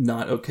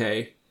not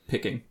okay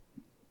picking.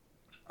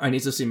 I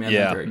need to see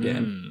Manhunter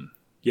again. Mm.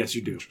 Yes,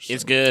 you do.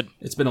 It's good.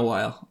 It's been a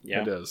while.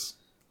 Yeah. It is.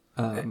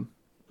 Um,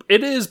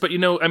 It is, but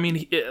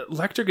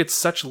Lecter gets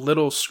such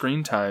little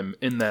screen time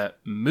in that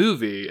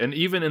movie, and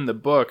even in the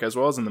book as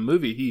well as in the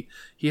movie,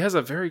 he has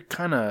a very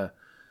kind of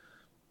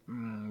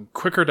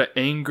quicker to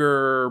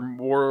anger,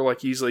 more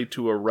like easily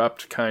to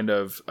erupt kind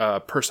of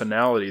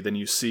personality than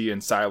you see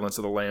in Silence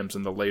of the Lambs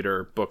in the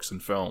later books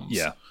and films.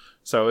 Yeah.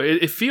 So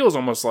it feels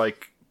almost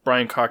like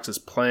Brian Cox is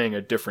playing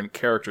a different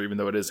character, even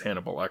though it is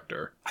Hannibal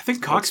Lecter. I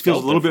think Cox It's feels a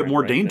felt little bit different,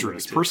 more right, than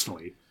dangerous, we do.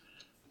 personally.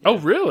 Oh,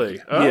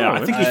 really? Oh, Yeah,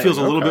 I think he feels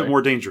a little okay. bit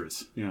more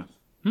dangerous. Yeah.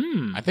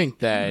 I think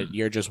that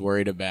you're just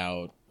worried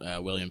about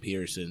William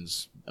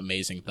Peterson's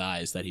amazing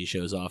thighs that he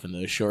shows off in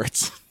those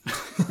shorts.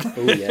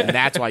 Oh yeah. And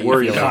that's why you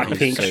Worried feel about like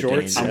pink he's so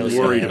shorts. dangerous. I'm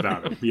worried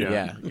about him. Yeah.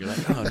 Yeah, you're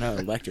like, oh no,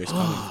 Lecter's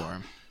coming for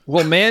him.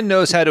 Well, man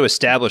knows how to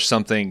establish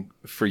something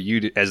for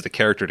you as the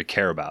character to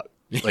care about.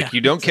 Like,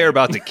 you don't care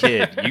about the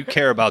kid. You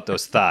care about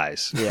those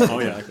thighs. Yeah, Oh,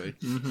 yeah. exactly.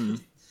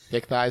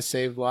 Thick thighs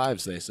save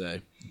lives, they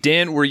say.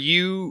 Dan, were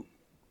you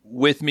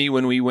with me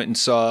when we went and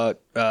saw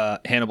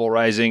Hannibal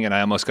Rising and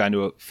I almost got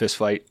into a fist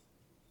fight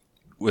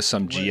with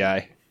some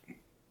GI?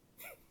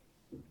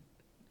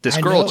 This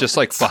I girl know. just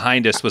like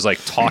behind us was like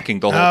talking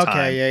the whole time.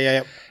 Okay,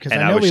 yeah. Because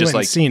And I I know was we just went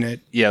like- and seen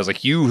it. Yeah, I was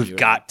like, you have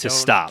got to don't-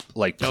 stop.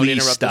 Like, Don't please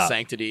interrupt stop. the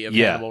sanctity of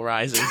Yeah. Hannibal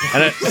Rising.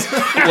 And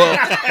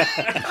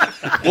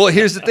well,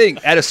 here's the thing.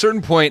 At a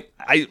certain point,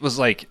 I was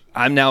like,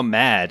 I'm now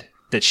mad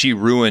that she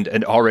ruined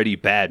an already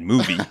bad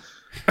movie.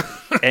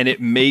 And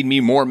it made me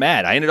more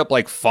mad. I ended up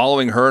like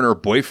following her and her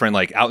boyfriend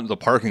like out in the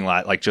parking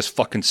lot, like just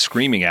fucking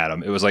screaming at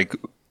him. It was like,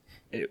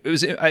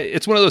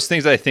 it's one of those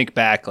things that I think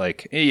back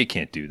like, you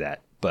can't do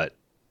that. But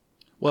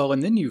Well,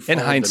 and then you in followed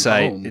them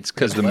hindsight, home it's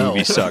because as the well,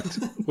 movie sucked.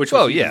 which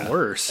Well, was even yeah.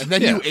 worse. And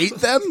then you ate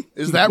them?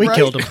 Is that We right?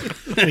 killed him.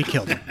 We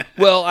killed him.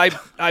 Well,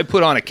 I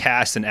put on a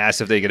cast and asked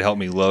if they could help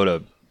me load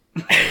a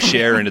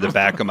chair into the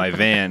back of my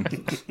van.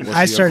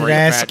 I started great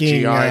fat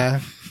asking. GI?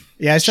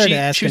 I started She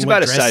asking was what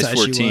about a dress size size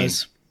 14. she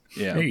was.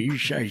 Yeah. Hey, you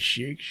size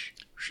 6.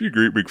 She's a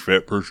great big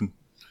fat person.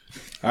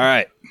 All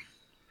right.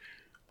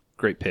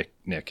 Great pick,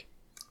 Nick.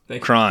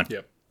 Thank you. Kron.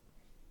 Yep.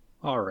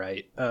 All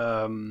right.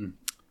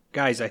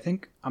 Guys, I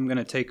think I'm going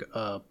to take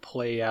a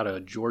play out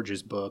of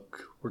George's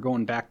book. We're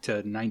going back to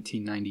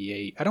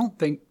 1998. I don't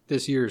think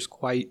this year is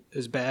quite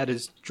as bad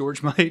as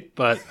George might,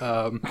 but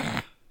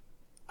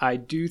I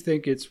do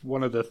think it's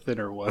one of the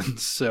thinner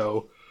ones.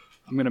 So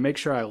I'm going to make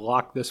sure I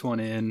lock this one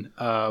in.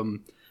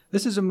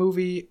 This is a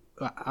movie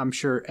I'm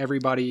sure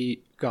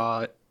everybody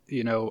got,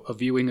 a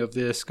viewing of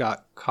this,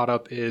 got caught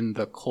up in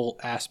the cult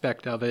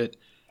aspect of it.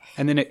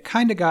 And then it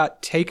kind of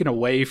got taken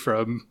away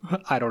from,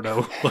 I don't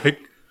know, like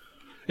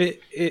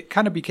it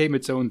kind of became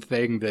its own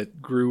thing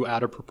that grew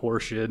out of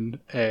proportion.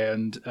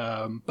 And,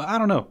 but I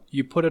don't know,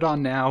 you put it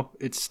on now,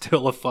 it's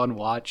still a fun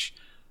watch.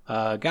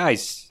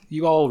 Guys,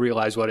 you all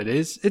realize what it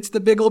is. It's The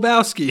Big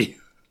Lebowski.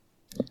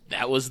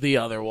 That was the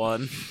other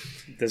one.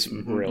 This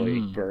really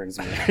burns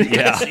me.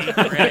 Yeah.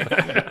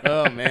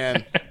 Oh,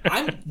 man.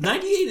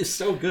 98 is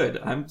so good.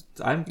 I'm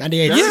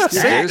 98. Yeah,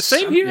 There's-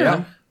 same here.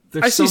 Yeah.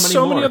 There's I see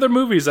so many more. other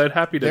movies I'd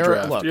happy to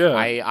draft. Look, yeah.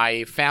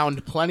 I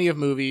found plenty of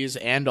movies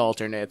and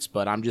alternates,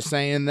 but I'm just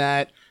saying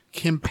that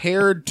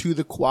compared to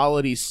the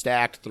quality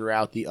stacked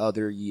throughout the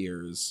other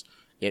years,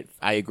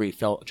 I agree,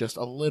 felt just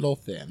a little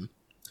thin.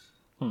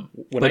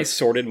 When I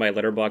sorted my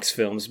Letterboxd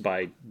films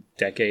by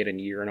decade and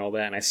year and all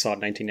that, and I saw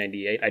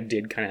 1998, I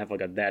did kind of have like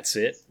a "that's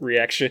it"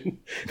 reaction.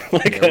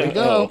 Like, There we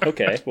go. oh,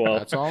 okay, well,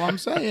 That's all I'm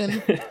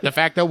saying. The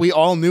fact that we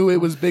all knew it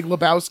was Big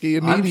Lebowski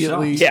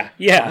immediately. shocked.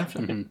 yeah.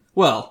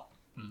 Well,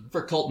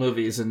 for cult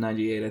movies in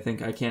 '98, I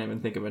think I can't even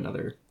think of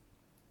another.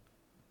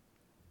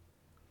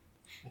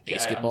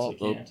 Basketball.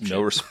 I honestly can't.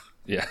 No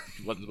yeah.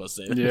 Wasn't supposed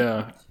to say that.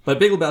 yeah. But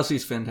Big Lebowski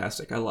is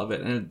fantastic. I love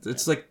it, and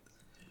it's like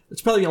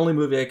it's probably the only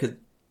movie I could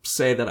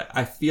say that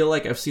I feel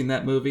like I've seen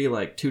that movie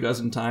like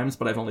 24 times,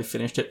 but I've only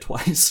finished it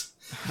twice.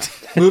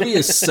 Movie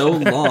is so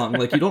long,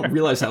 like you don't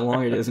realize how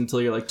long it is until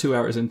you're like 2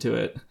 hours into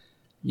it.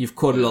 You've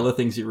quoted all the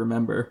things you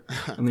remember,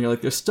 and then you're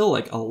like, there's still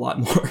like a lot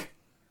more.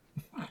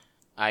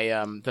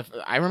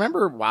 I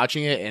remember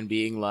watching it and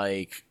being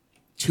like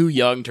too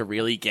young to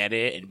really get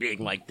it and being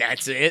like,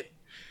 that's it.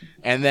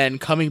 And then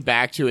coming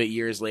back to it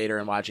years later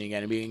and watching it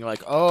again and being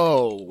like,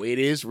 oh, it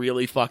is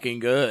really fucking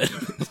good.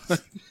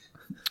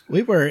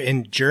 We were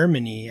in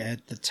Germany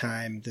at the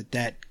time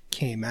that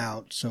came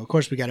out. So, of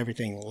course, we got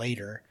everything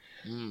later.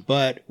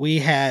 But we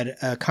had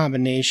a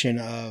combination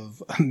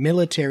of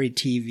military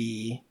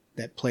TV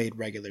that played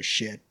regular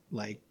shit,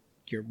 like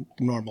your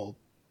normal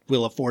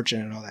Wheel of Fortune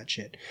and all that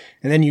shit.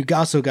 And then you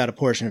also got a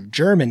portion of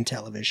German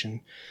television.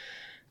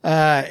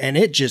 And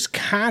it just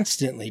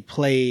constantly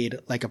played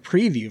like a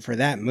preview for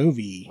that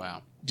movie.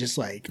 Wow. Just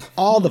like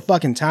all the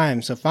fucking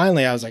time. So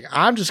finally I was like,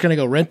 I'm just going to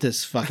go rent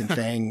this fucking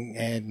thing.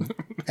 And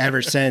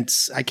ever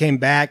since I came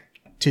back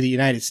to the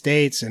United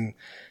States and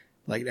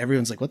like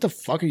everyone's like, what the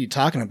fuck are you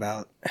talking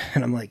about?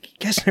 And I'm like, you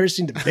guys never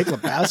seen The Big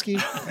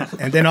Lebowski?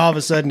 And then all of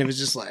a sudden it was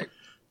just like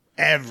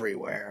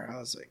everywhere. I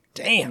was like,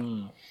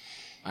 damn.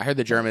 I heard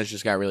the Germans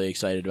just got really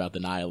excited about the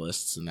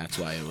nihilists, and that's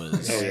why it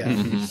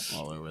was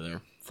all over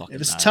there. Fucking It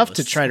was nihilists. tough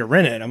to try to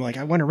rent it. I'm like,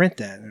 I want to rent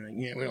that. And they're like,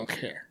 yeah, we don't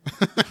care.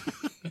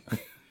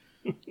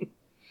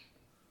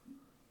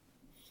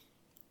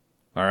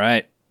 All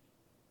right.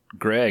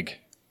 Greg.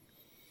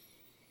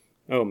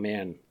 Oh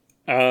man.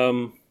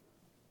 I'm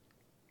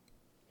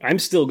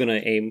still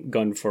gonna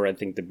gun for I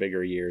think the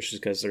bigger years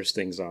just because there's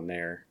things on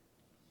there.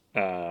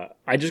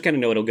 I just kind of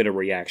know it'll get a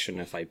reaction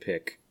if I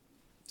pick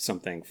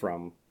something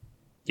from,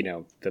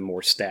 the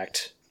more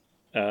stacked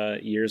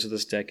years of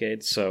this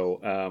decade. So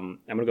I'm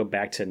gonna go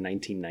back to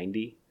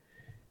 1990.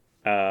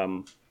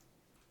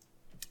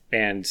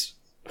 And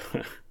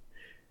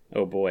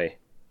oh boy,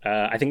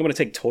 I think I'm gonna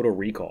take Total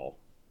Recall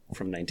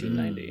from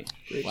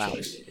 1990. Wow.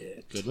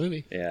 Good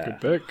movie. Yeah.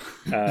 Pick.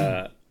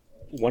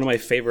 One of my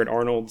favorite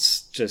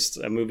Arnold's, just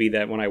a movie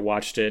that when I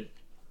watched it,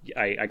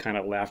 I kind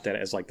of laughed at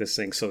it as like, this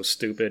thing's so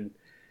stupid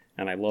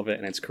and I love it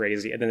and it's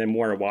crazy. And then the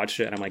more I watched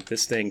it, I'm like,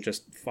 this thing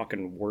just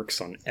fucking works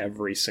on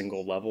every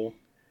single level.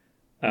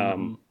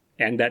 And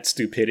that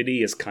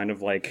stupidity is kind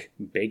of like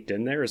baked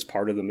in there as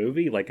part of the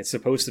movie. Like, it's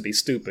supposed to be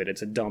stupid.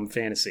 It's a dumb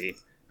fantasy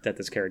that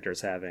this character is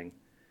having.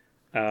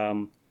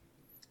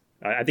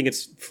 I think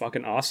it's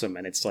fucking awesome.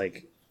 And it's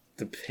like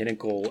the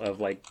pinnacle of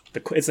like,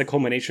 it's a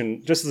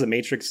culmination, just as a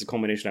Matrix is a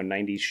culmination of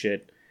 90s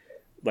shit.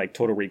 Like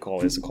Total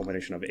Recall is a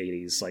culmination of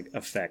 80s like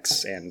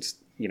effects and,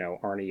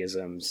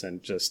 Arnie-isms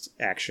and just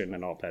action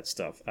and all that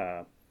stuff.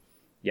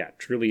 Yeah,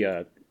 truly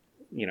a,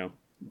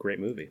 great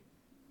movie.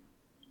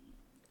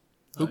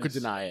 Who could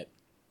deny it?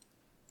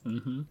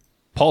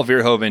 Paul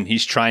Verhoeven,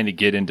 he's trying to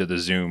get into the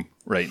Zoom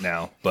right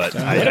now, but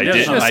I Yeah,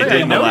 didn't I allow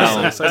him.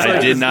 noticed this. I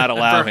did not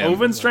allow him.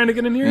 Verhoeven's trying to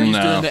get in here? He's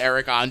No. doing the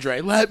Eric Andre.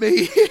 Let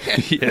me.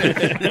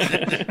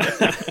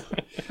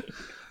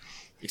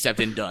 Except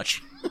in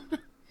Dutch.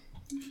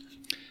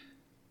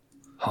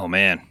 Oh,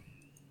 man.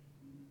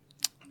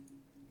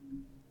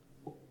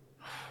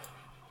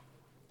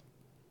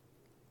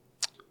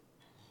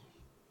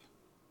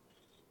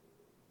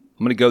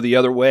 I'm going to go the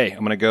other way. I'm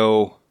going to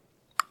go,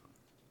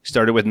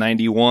 started with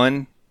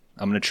 91.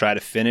 I'm going to try to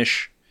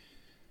finish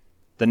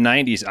the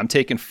 90s. I'm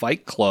taking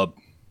Fight Club.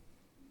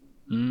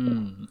 I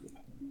knew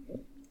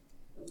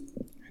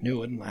it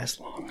wouldn't last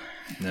long.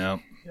 No.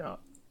 Yeah.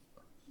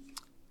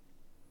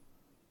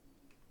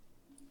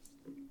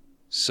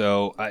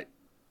 So, I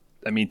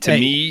mean, to Hey.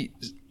 me,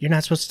 You're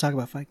not supposed to talk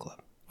about Fight Club.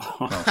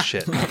 oh,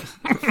 shit.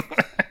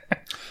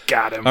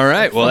 Got him. All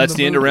right. Well, that's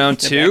the end of round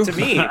two. To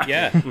me,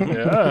 yeah.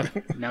 Yeah.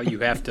 Now you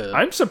have to.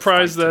 I'm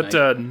surprised fight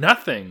that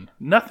tonight.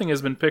 nothing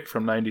has been picked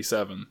from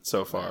 97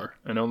 so far,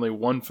 and only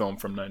one film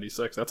from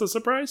 96. That's a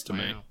surprise to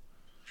me.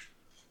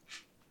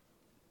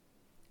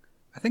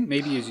 I think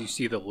maybe as you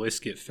see the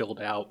list get filled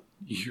out,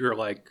 you're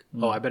like,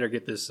 oh, I better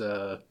get this.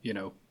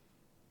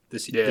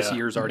 This Yeah,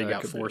 year's already that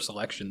got could 4 be.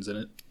 selections in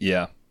it.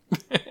 Yeah.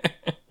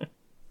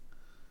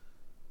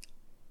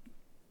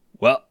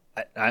 Well,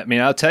 I mean,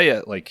 I'll tell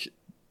you, like,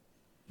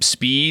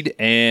 Speed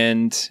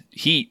and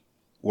Heat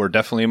were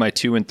definitely my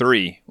 2 and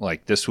 3.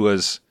 Like, this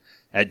was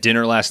at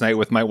dinner last night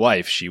with my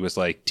wife. She was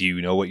like, do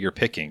you know what you're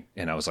picking?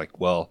 And I was like,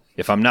 well,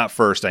 if I'm not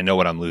first, I know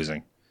what I'm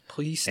losing.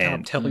 Please stop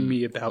And- telling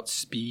me about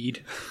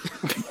Speed.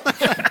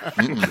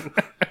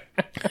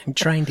 I'm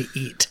trying to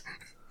eat.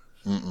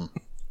 And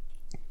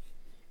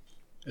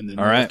then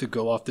All you right. have to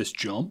go off this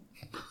jump.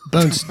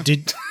 Bones,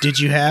 did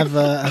you have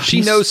a She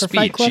piece knows for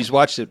Fight Speed. Club? She's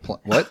watched it.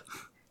 What?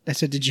 I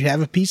said, did you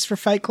have a piece for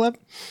Fight Club?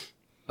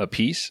 A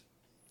piece?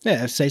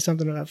 Yeah, say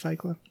something about Fight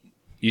Club.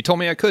 You told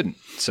me I couldn't.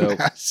 So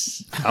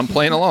I'm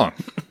playing along.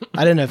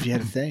 I didn't know if you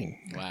had a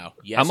thing. Wow.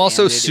 Yes, I'm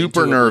also handed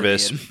super into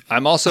nervous. oblivion.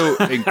 I'm also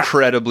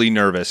incredibly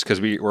nervous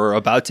because we're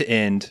about to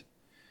end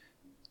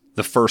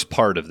the first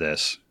part of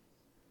this.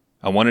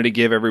 I wanted to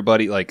give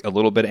everybody like a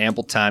little bit of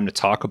ample time to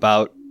talk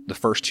about the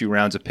first 2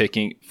 rounds of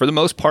picking. For the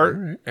most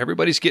part,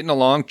 everybody's getting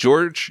along.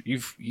 George,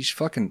 you've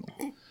fucking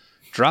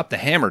dropped the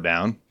hammer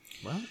down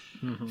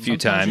a few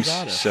times,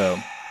 so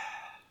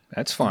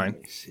that's fine.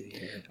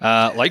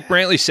 Like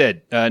Brantley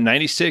said,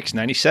 96,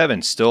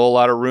 97, still a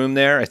lot of room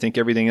there. I think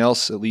everything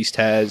else at least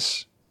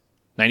has.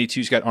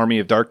 92's got Army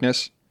of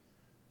Darkness.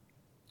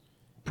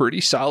 Pretty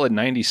solid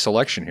 90s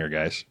selection here,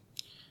 guys.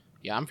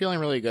 Yeah, I'm feeling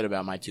really good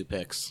about my 2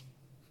 picks.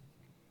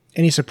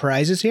 Any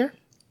surprises here?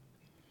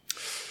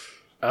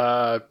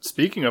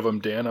 Speaking of them,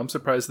 Dan, I'm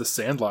surprised The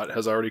Sandlot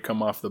has already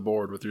come off the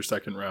board with your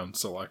second round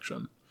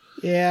selection.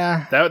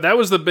 Yeah. That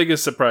was the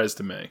biggest surprise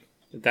to me.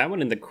 That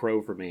one and The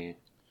Crow for me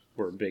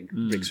were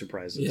big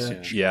surprises.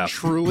 Yeah. Yeah.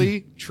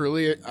 Truly,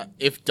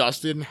 if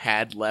Dustin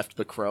had left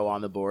The Crow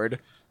on the board,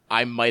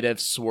 I might have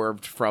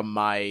swerved from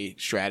my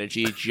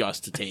strategy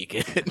just to take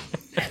it.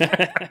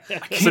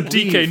 So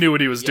DK knew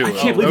what he was doing. I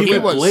can't believe He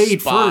you was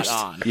Blade spot first.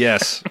 on.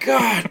 Yes.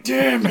 God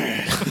damn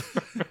it!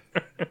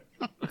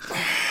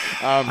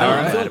 I'm I very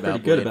feel mad pretty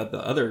about good Blade. about the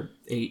other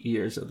 8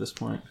 years at this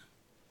point.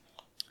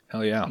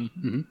 Hell yeah.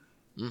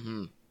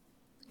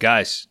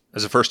 Guys,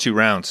 as the first 2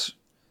 rounds,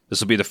 this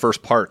will be the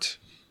first part.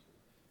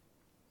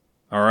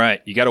 All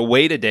right. You got to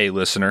wait a day,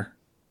 listener.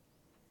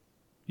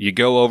 You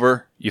go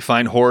over, you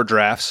find Horror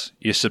Drafts,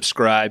 you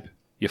subscribe,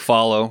 you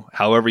follow,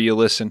 however you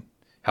listen,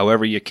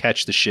 however you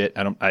catch the shit.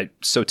 I'm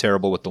so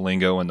terrible with the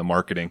lingo and the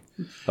marketing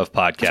of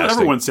podcasting. That's what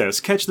everyone says.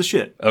 Catch the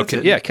shit.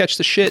 Okay, yeah, catch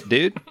the shit,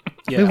 dude.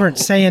 We weren't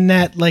saying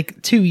that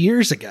like 2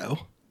 years ago.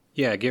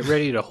 Yeah, get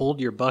ready to hold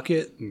your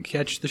bucket and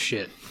catch the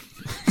shit.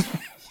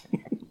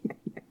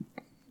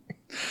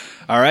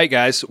 All right,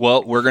 guys.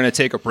 Well, we're going to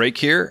take a break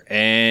here,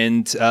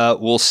 and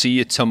we'll see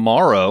you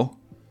tomorrow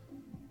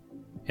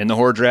in the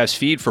Horror Drafts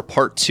feed for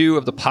part 2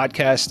 of the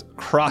podcast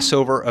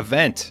crossover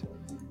event,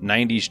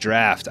 90s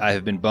Draft. I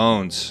have been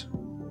Bones.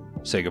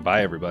 Say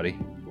goodbye, everybody.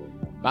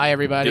 Bye,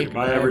 everybody.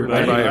 Bye,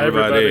 everybody. Bye,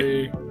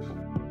 everybody.